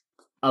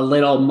a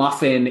little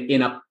muffin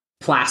in a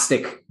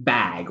plastic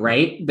bag,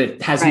 right?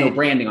 That has no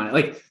branding on it.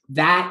 Like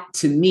that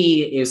to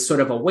me is sort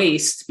of a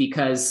waste,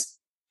 because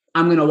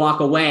I'm going to walk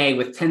away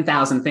with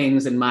 10,000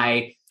 things in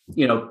my,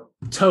 you know,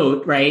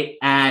 tote, right?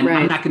 And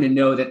I'm not going to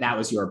know that that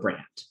was your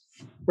brand.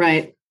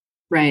 Right.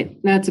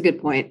 That's a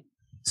good point.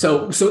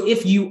 So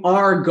if you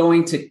are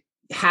going to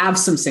have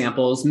some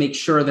samples, make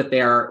sure that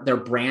they're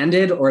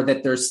branded, or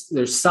that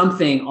there's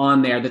something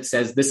on there that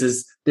says this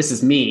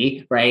is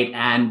me, right?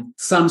 And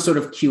some sort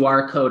of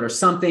QR code or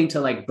something to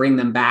like bring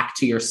them back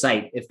to your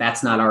site if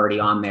that's not already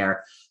on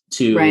there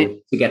to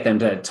get them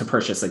to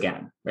purchase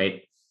again,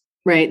 right?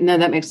 Right. No,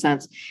 that makes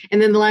sense.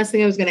 And then the last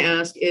thing I was going to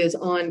ask is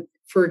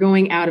for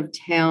going out of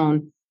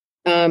town.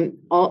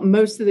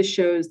 Most of the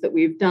shows that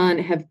we've done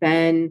have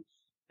been,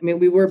 I mean,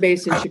 we were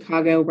based in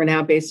Chicago. We're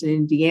now based in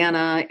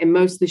Indiana. And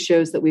most of the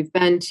shows that we've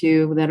been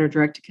to that are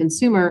direct to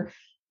consumer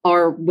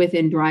are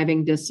within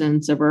driving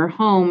distance of our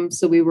home.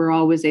 So we were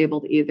always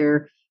able to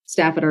either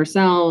staff it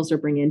ourselves or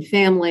bring in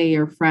family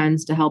or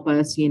friends to help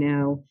us, you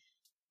know,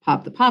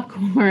 pop the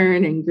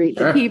popcorn and greet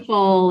the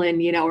people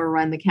and, you know, or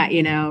run the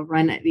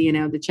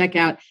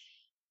checkout.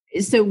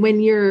 So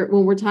when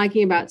we're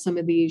talking about some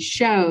of these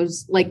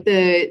shows, like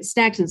the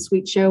Snacks and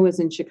Sweets show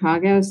was in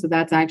Chicago. So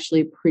that's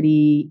actually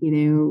pretty, you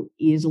know,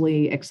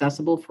 easily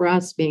accessible for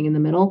us being in the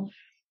middle.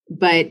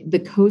 But the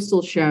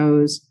coastal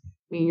shows,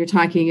 I mean, you're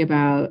talking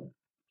about,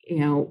 you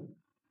know,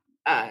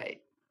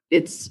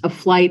 it's a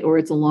flight or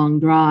it's a long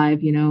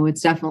drive, you know,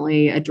 it's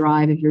definitely a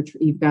drive if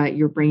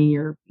you're bringing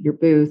your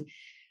booth.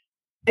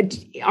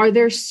 Are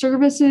there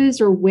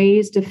services or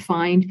ways to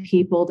find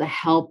people to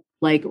help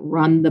like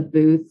run the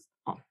booth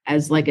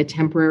as like a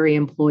temporary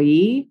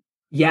employee?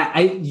 Yeah,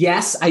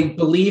 I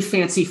believe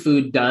Fancy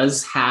Food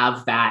does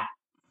have that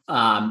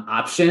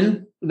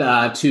option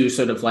to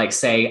sort of like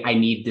say, I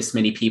need this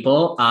many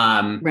people.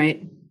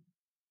 Right.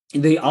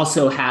 They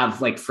also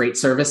have like freight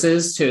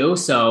services too.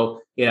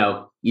 So, you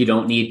know, you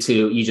don't need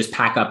to, you just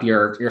pack up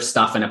your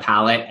stuff in a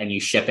pallet and you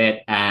ship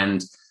it,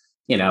 and,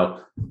 you know,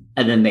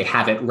 and then they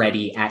have it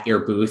ready at your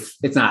booth.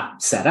 It's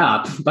not set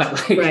up,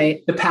 but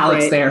like the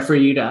pallet's there for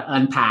you to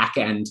unpack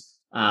and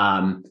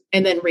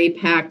then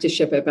repack to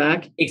ship it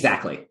back.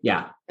 Exactly.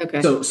 Yeah.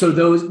 Okay. So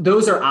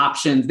those are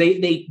options.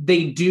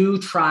 They do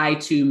try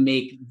to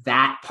make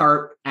that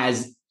part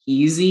as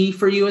easy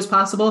for you as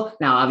possible.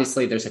 Now,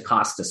 obviously there's a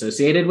cost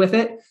associated with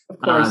it. Of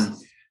course.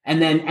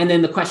 And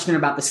then the question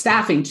about the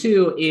staffing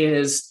too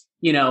is,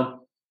 you know,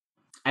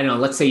 I don't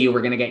know, let's say you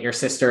were going to get your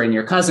sister and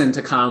your cousin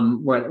to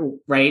come,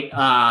 right?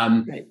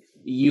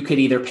 You could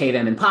either pay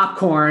them in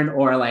popcorn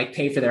or like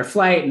pay for their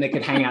flight, and they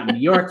could hang out in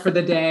New York for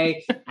the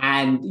day.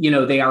 And, you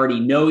know, they already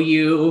know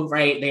you,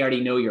 right? They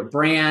already know your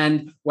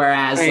brand.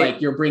 Whereas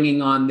like you're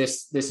bringing on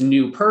this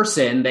new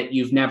person that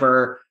you've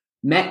never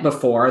met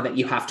before, that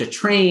you have to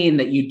train,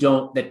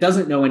 that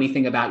doesn't know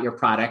anything about your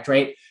product.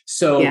 Right.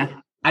 So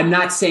I'm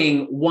not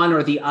saying one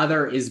or the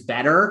other is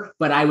better,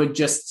 but I would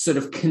just sort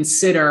of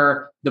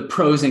consider the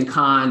pros and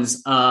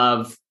cons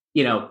of,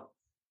 you know,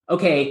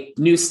 okay,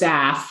 new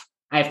staff,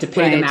 I have to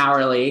pay them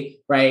hourly,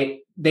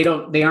 right? they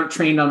aren't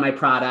trained on my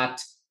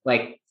product.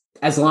 Like,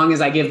 as long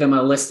as I give them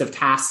a list of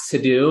tasks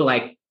to do,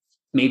 like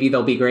maybe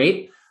they'll be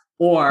great.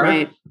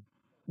 Or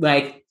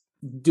like,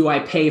 do I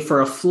pay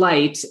for a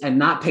flight and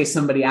not pay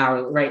somebody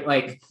hourly, right?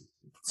 Like,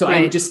 so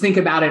I would just think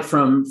about it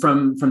from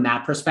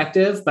that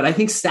perspective. But I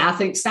think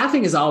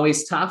staffing is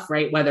always tough,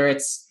 right? Whether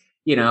it's,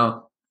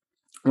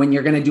 when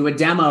you're going to do a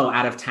demo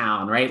out of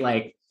town, right?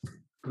 Like,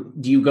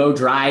 do you go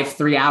drive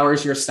 3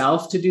 hours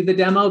yourself to do the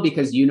demo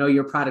because you know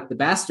your product the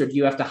best, or do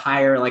you have to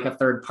hire like a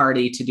third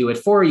party to do it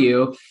for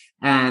you?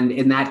 And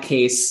in that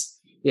case,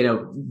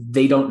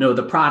 they don't know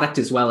the product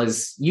as well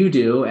as you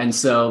do. And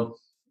so,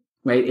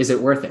 right, is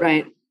it worth it?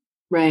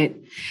 Right.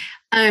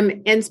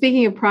 And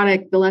speaking of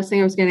product, the last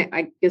thing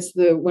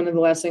one of the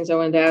last things I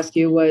wanted to ask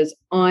you was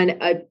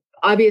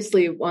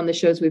obviously on the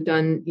shows we've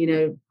done,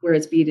 where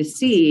it's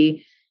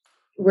B2C,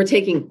 we're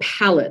taking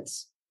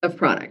pallets of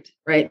product,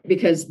 right?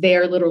 Because they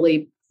are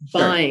literally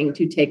buying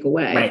to take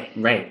away.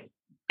 Right.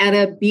 At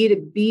a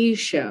B2B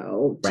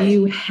show,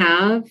 do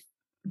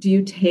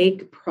you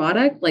take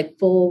product, like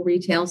full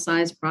retail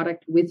size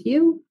product with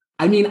you?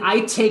 I mean, I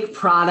take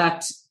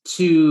product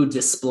to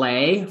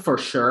display for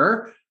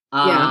sure.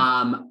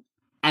 And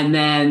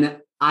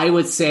then I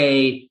would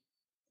say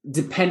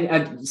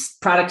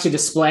product to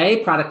display,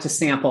 product to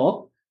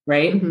sample,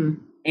 right? Mm-hmm.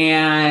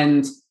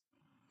 And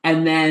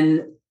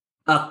then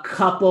a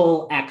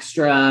couple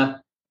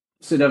extra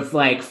sort of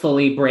like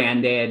fully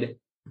branded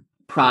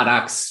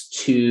products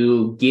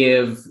to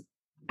give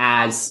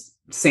as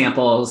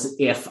samples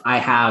if I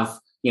have,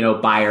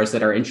 buyers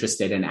that are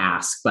interested and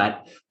ask,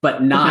 but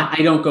not,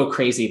 I don't go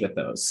crazy with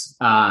those.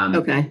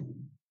 Okay.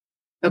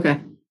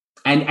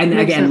 And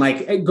again,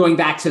 like going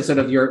back to sort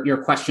of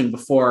your question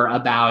before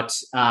about,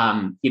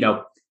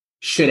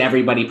 should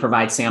everybody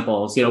provide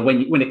samples,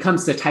 when it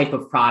comes to type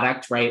of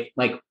product, right?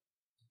 Like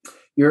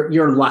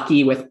you're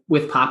lucky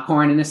with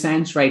popcorn in a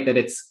sense, right? That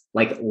it's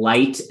like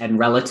light and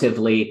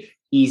relatively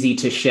easy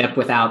to ship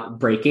without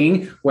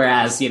breaking.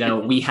 Whereas,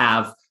 we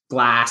have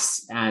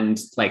glass and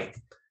like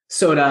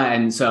soda.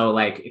 And so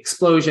like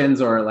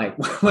explosions or like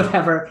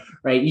whatever,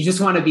 right? You just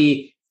want to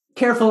be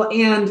careful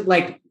and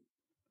like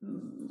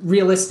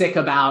realistic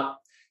about,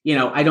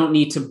 I don't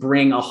need to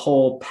bring a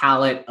whole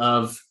pallet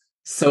of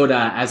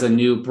soda as a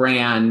new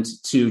brand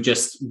to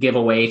just give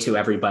away to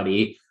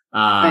everybody.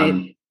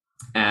 And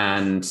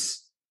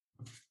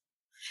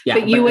yeah,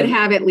 but you would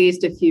have at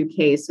least a few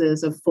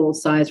cases of full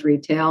size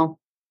retail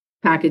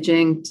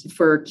packaging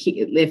for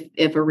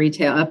if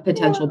a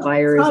potential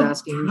buyer is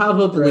asking.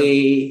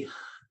 Probably,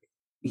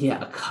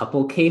 a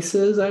couple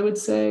cases, I would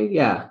say.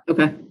 Yeah.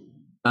 Okay.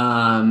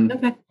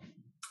 Okay.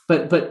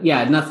 But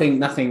yeah,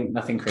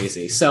 nothing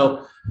crazy.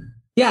 So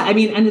yeah, I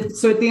mean, and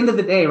so at the end of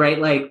the day, right,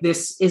 like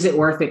this, is it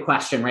worth it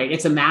question, right?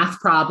 It's a math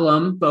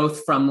problem,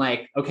 both from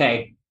like,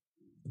 okay,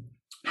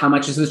 how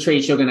much is the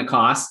trade show going to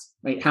cost?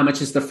 Right? How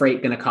much is the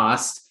freight going to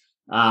cost?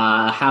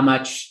 How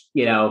much,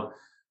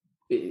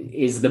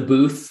 is the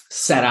booth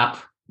setup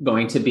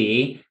going to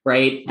be,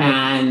 right?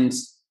 And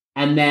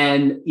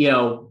then,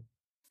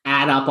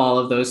 add up all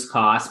of those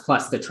costs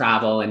plus the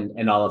travel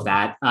and all of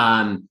that.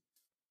 And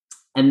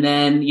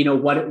then,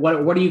 what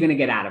are you going to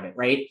get out of it?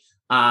 Right.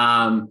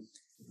 And,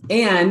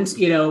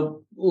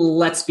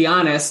 let's be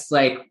honest,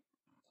 like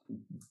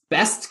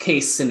best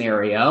case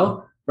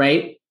scenario,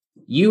 right?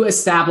 You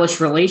establish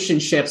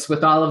relationships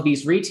with all of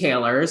these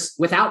retailers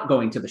without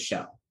going to the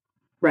show.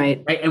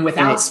 Right. And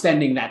without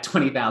spending that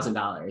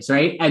 $20,000.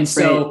 Right. And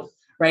so,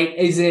 right.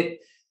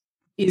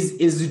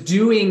 Is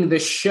doing the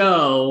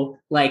show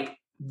like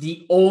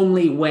the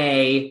only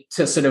way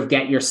to sort of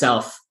get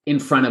yourself in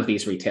front of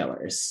these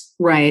retailers?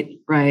 Right.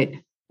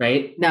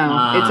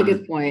 No, it's a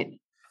good point.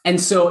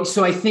 And so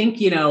I think,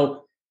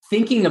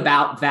 thinking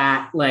about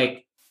that,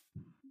 like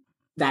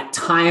that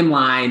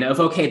timeline of,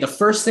 okay, the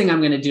first thing I'm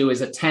going to do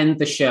is attend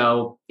the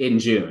show in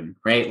June,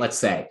 right? Let's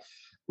say.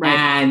 Right.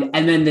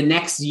 And then the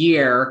next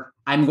year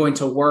I'm going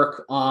to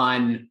work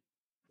on,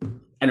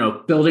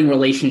 building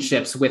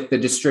relationships with the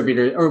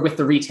distributor or with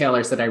the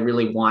retailers that I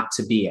really want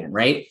to be in.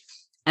 Right.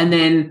 And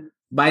then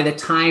by the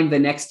time the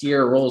next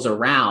year rolls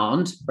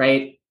around,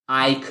 right,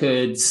 I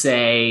could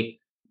say,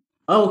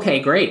 oh, okay,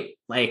 great.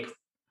 Like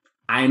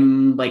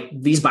I'm like,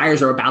 these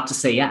buyers are about to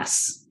say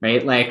yes,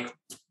 right? Like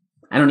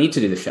I don't need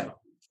to do the show.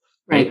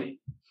 Right.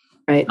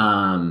 I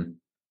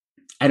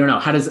don't know.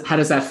 How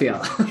does that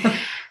feel?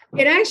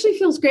 It actually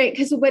feels great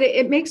because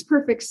it makes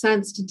perfect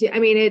sense to do. I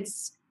mean,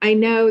 I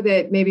know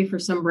that maybe for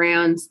some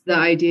brands, the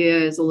idea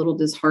is a little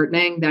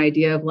disheartening, the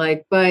idea of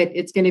like, but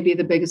it's going to be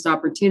the biggest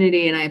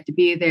opportunity and I have to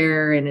be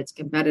there and it's a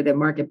competitive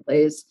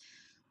marketplace.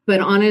 But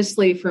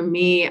honestly, for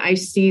me, I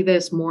see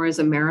this more as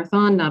a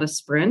marathon, not a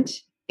sprint.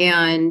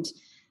 And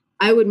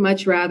I would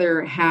much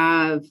rather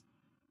have,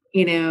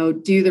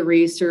 do the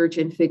research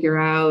and figure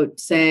out,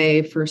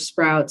 say, for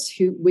Sprouts,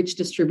 which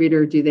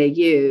distributor do they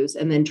use,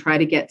 and then try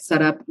to get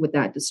set up with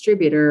that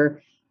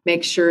distributor,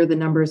 make sure the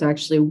numbers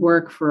actually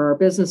work for our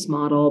business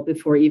model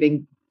before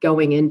even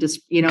going into,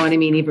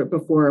 even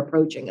before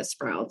approaching a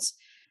Sprouts.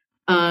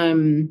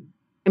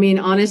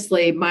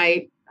 Honestly,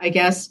 I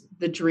guess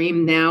the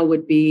dream now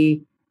would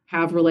be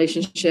have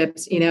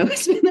relationships, spend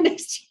the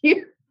next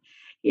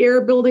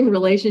year building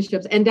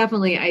relationships. And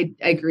definitely, I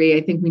agree.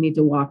 I think we need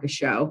to walk a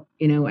show.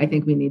 I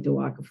think we need to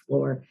walk a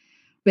floor.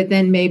 But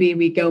then maybe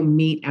we go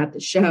meet at the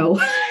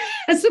show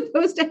as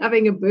opposed to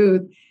having a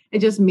booth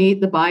and just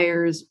meet the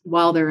buyers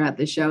while they're at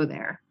the show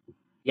there.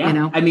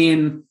 Yeah. I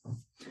mean,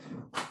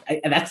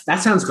 that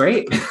sounds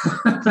great.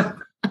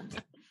 I'm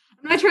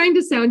not trying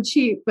to sound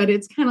cheap, but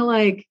it's kind of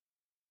like,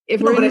 if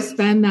we're going to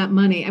spend that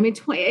money, I mean,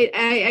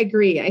 I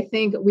agree. I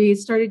think we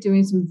started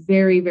doing some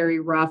very, very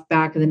rough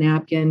back of the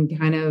napkin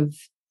kind of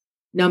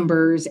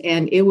numbers.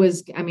 And it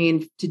was,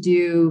 to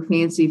do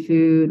fancy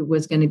food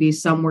was going to be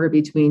somewhere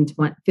between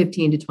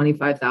 $15,000 to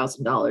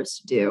 $25,000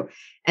 to do.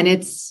 And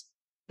that's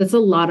a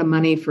lot of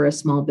money for a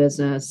small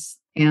business.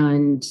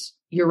 And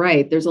you're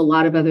right. There's a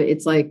lot of other,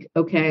 it's like,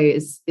 okay,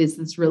 is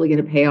this really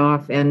going to pay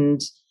off? And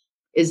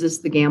is this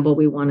the gamble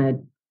we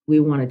want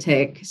to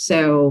take?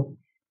 So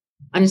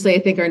honestly, I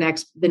think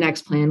the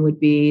next plan would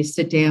be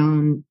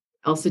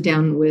I'll sit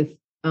down with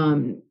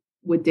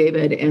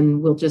David,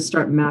 and we'll just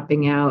start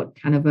mapping out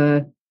kind of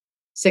a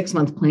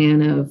 6-month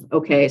plan of,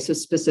 okay, so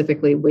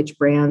specifically which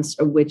brands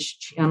or which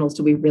channels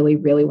do we really,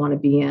 really want to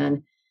be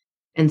in,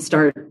 and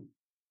start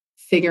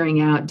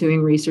figuring out,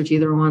 doing research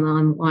either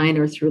online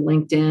or through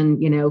LinkedIn,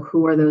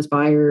 who are those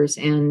buyers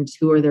and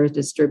who are their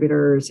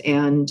distributors,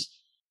 and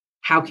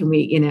how can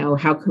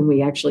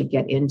we actually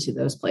get into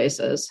those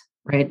places,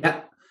 right?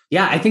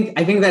 Yeah, I think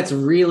that's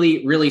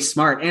really, really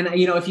smart. And,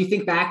 if you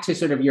think back to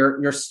sort of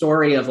your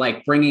story of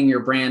like bringing your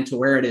brand to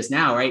where it is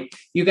now, right?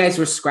 You guys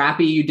were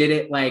scrappy. You did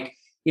it like,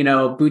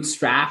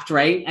 bootstrapped,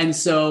 right? And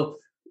so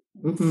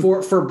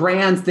for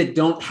brands that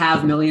don't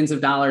have millions of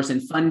dollars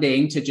in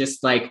funding to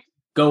just like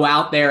go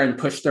out there and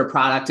push their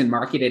product and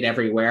market it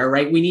everywhere,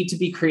 right? We need to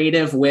be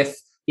creative with,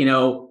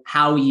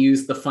 how we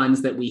use the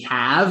funds that we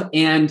have.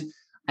 And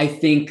I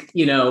think,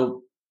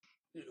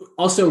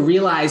 also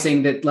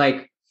realizing that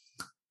like,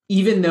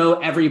 even though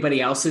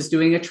everybody else is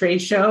doing a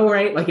trade show,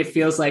 right? Like it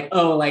feels like,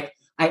 oh, like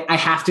I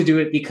have to do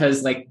it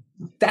because like,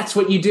 that's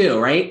what you do,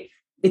 right?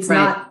 That's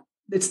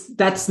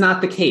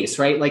not the case,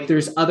 right? Like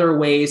there's other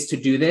ways to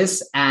do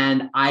this.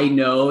 And I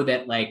know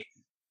that like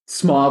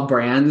small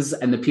brands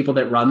and the people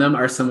that run them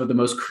are some of the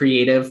most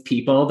creative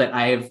people that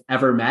I've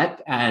ever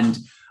met. And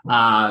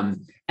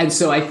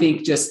so I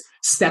think just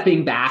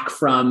stepping back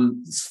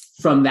from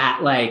that,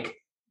 like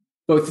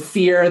both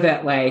fear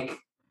that like,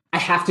 I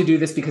have to do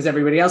this because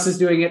everybody else is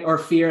doing it, or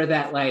fear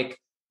that like,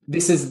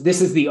 this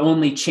is the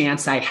only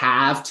chance I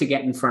have to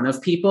get in front of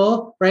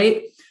people.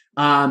 Right.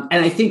 And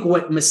I think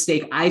what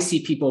mistake I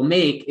see people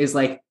make is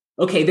like,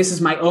 okay, this is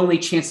my only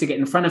chance to get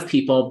in front of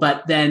people.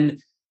 But then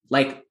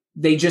like,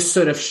 they just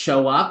sort of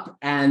show up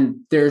and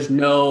there's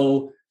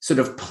no sort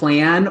of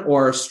plan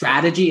or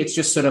strategy. It's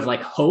just sort of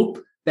like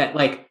hope that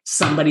like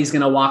somebody's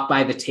going to walk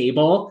by the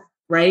table.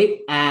 Right.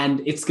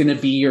 And it's going to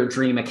be your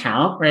dream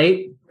account.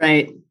 Right.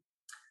 Right.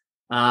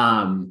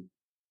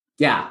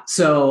 Yeah.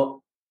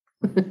 So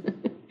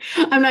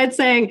I'm not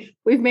saying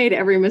we've made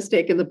every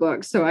mistake in the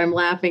book, so I'm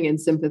laughing in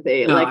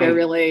sympathy. No, I hear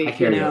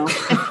you.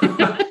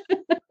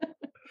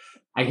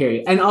 I hear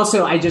you. And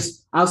also, I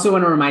also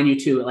want to remind you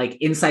too, like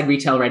inside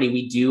Retail Ready,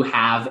 we do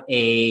have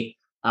a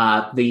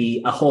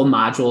whole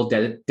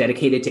module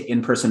dedicated to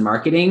in-person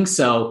marketing.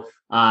 So,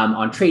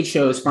 on trade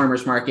shows,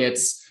 farmers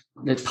markets,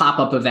 the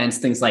pop-up events,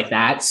 things like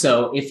that.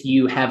 So if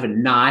you have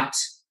not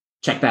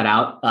checked that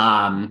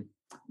out,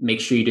 make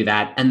sure you do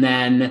that. And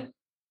then,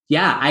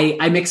 yeah,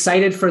 I'm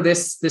excited for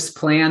this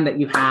plan that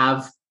you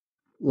have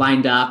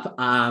lined up.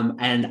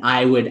 And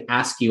I would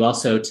ask you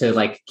also to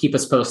like keep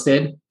us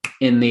posted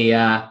in the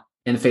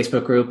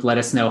Facebook group. Let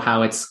us know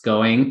how it's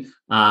going.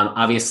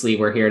 Obviously,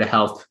 we're here to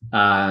help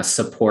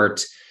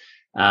support,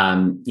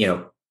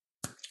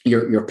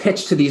 your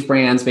pitch to these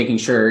brands, making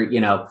sure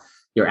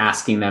you're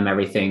asking them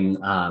everything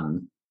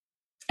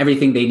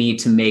they need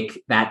to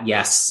make that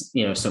yes,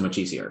 so much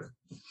easier.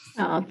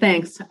 Oh,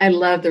 thanks. I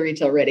love the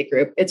Retail Ready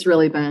group. It's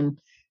really been,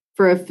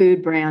 for a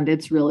food brand,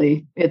 it's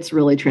really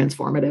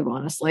transformative,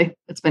 honestly.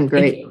 It's been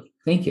great.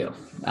 Thank you.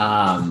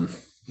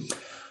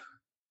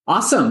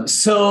 Awesome.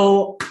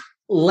 So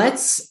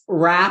let's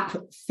wrap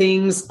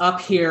things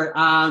up here.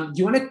 Do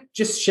you want to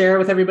just share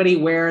with everybody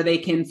where they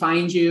can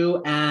find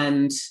you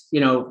and,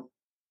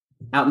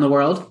 out in the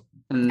world?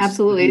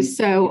 Absolutely.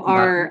 So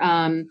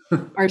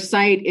our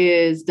site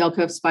is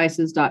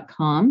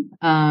delcospices.com.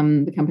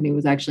 The company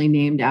was actually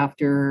named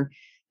after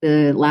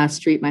the last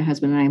street my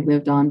husband and I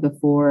lived on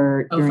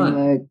before during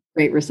the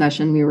Great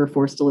Recession. We were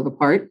forced to live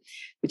apart,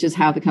 which is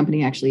how the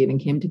company actually even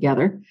came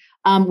together.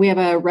 We have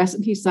a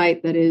recipe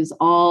site that is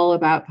all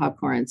about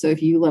popcorn. So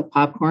if you love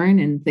popcorn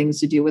and things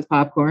to do with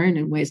popcorn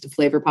and ways to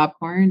flavor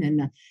popcorn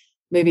and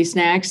movie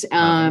snacks,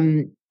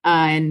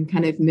 and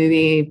kind of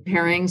movie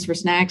pairings for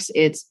snacks,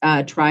 it's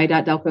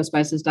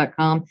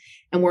try.delcospices.com.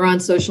 And we're on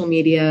social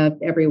media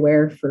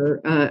everywhere for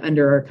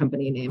under our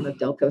company name of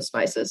Delco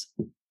Spices.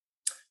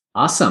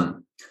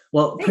 Awesome.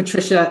 Well,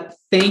 Patricia,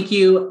 thank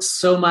you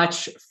so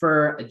much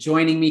for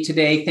joining me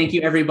today. Thank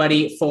you,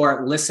 everybody,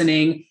 for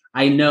listening.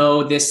 I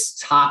know this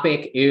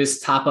topic is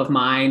top of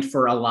mind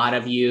for a lot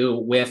of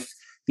you with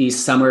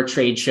these summer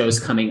trade shows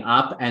coming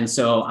up. And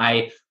so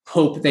I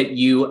hope that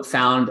you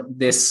found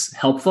this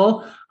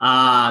helpful.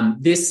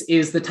 This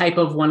is the type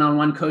of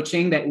one-on-one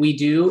coaching that we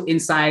do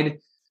inside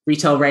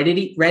Retail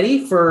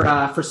Ready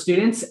for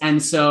students.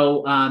 And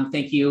so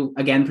thank you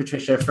again,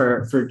 Patricia,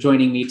 for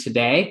joining me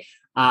today.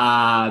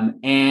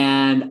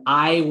 And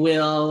I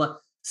will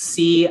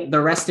see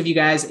the rest of you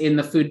guys in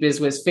the Food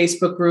Biz Wiz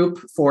Facebook group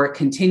for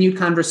continued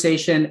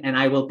conversation. And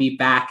I will be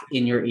back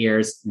in your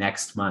ears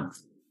next month.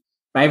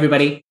 Bye,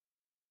 everybody.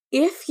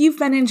 If you've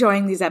been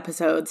enjoying these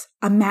episodes,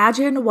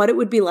 imagine what it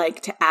would be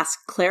like to ask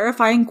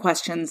clarifying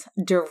questions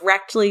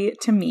directly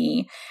to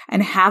me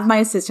and have my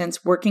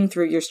assistants working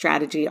through your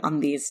strategy on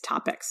these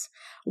topics.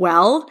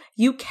 Well,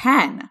 you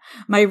can.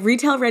 My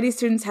Retail Ready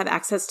students have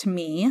access to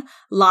me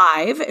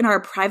live in our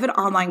private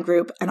online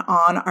group and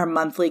on our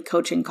monthly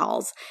coaching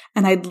calls,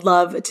 and I'd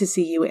love to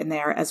see you in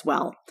there as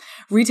well.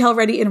 Retail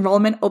Ready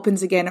enrollment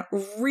opens again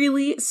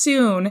really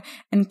soon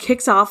and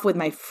kicks off with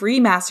my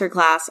free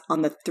masterclass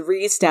on the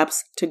 3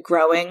 steps to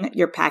growing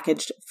your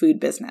packaged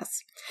food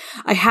business.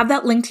 I have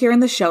that linked here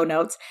in the show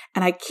notes,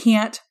 and I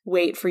can't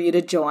wait for you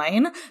to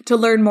join to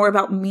learn more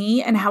about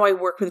me and how I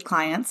work with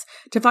clients,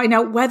 to find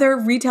out whether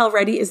Retail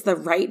Ready is the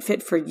right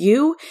fit for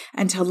you,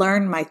 and to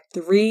learn my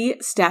 3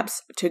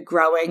 steps to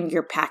growing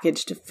your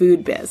packaged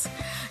food biz.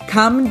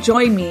 Come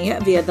join me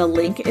via the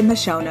link in the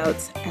show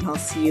notes, and I'll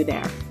see you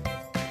there.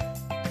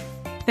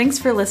 Thanks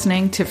for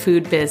listening to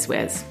Food Biz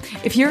Wiz.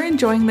 If you're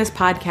enjoying this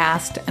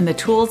podcast and the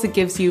tools it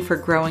gives you for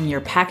growing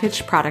your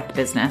packaged product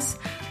business,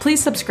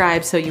 please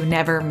subscribe so you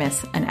never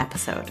miss an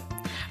episode.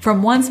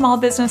 From one small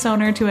business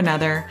owner to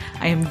another,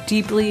 I am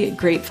deeply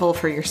grateful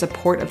for your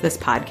support of this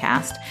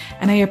podcast,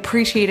 and I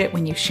appreciate it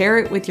when you share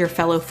it with your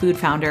fellow food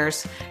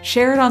founders,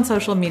 share it on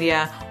social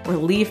media, or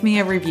leave me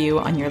a review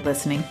on your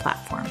listening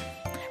platform.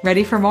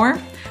 Ready for more?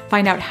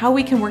 Find out how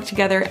we can work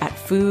together at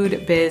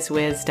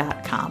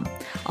foodbizwiz.com.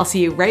 I'll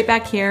see you right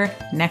back here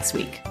next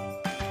week.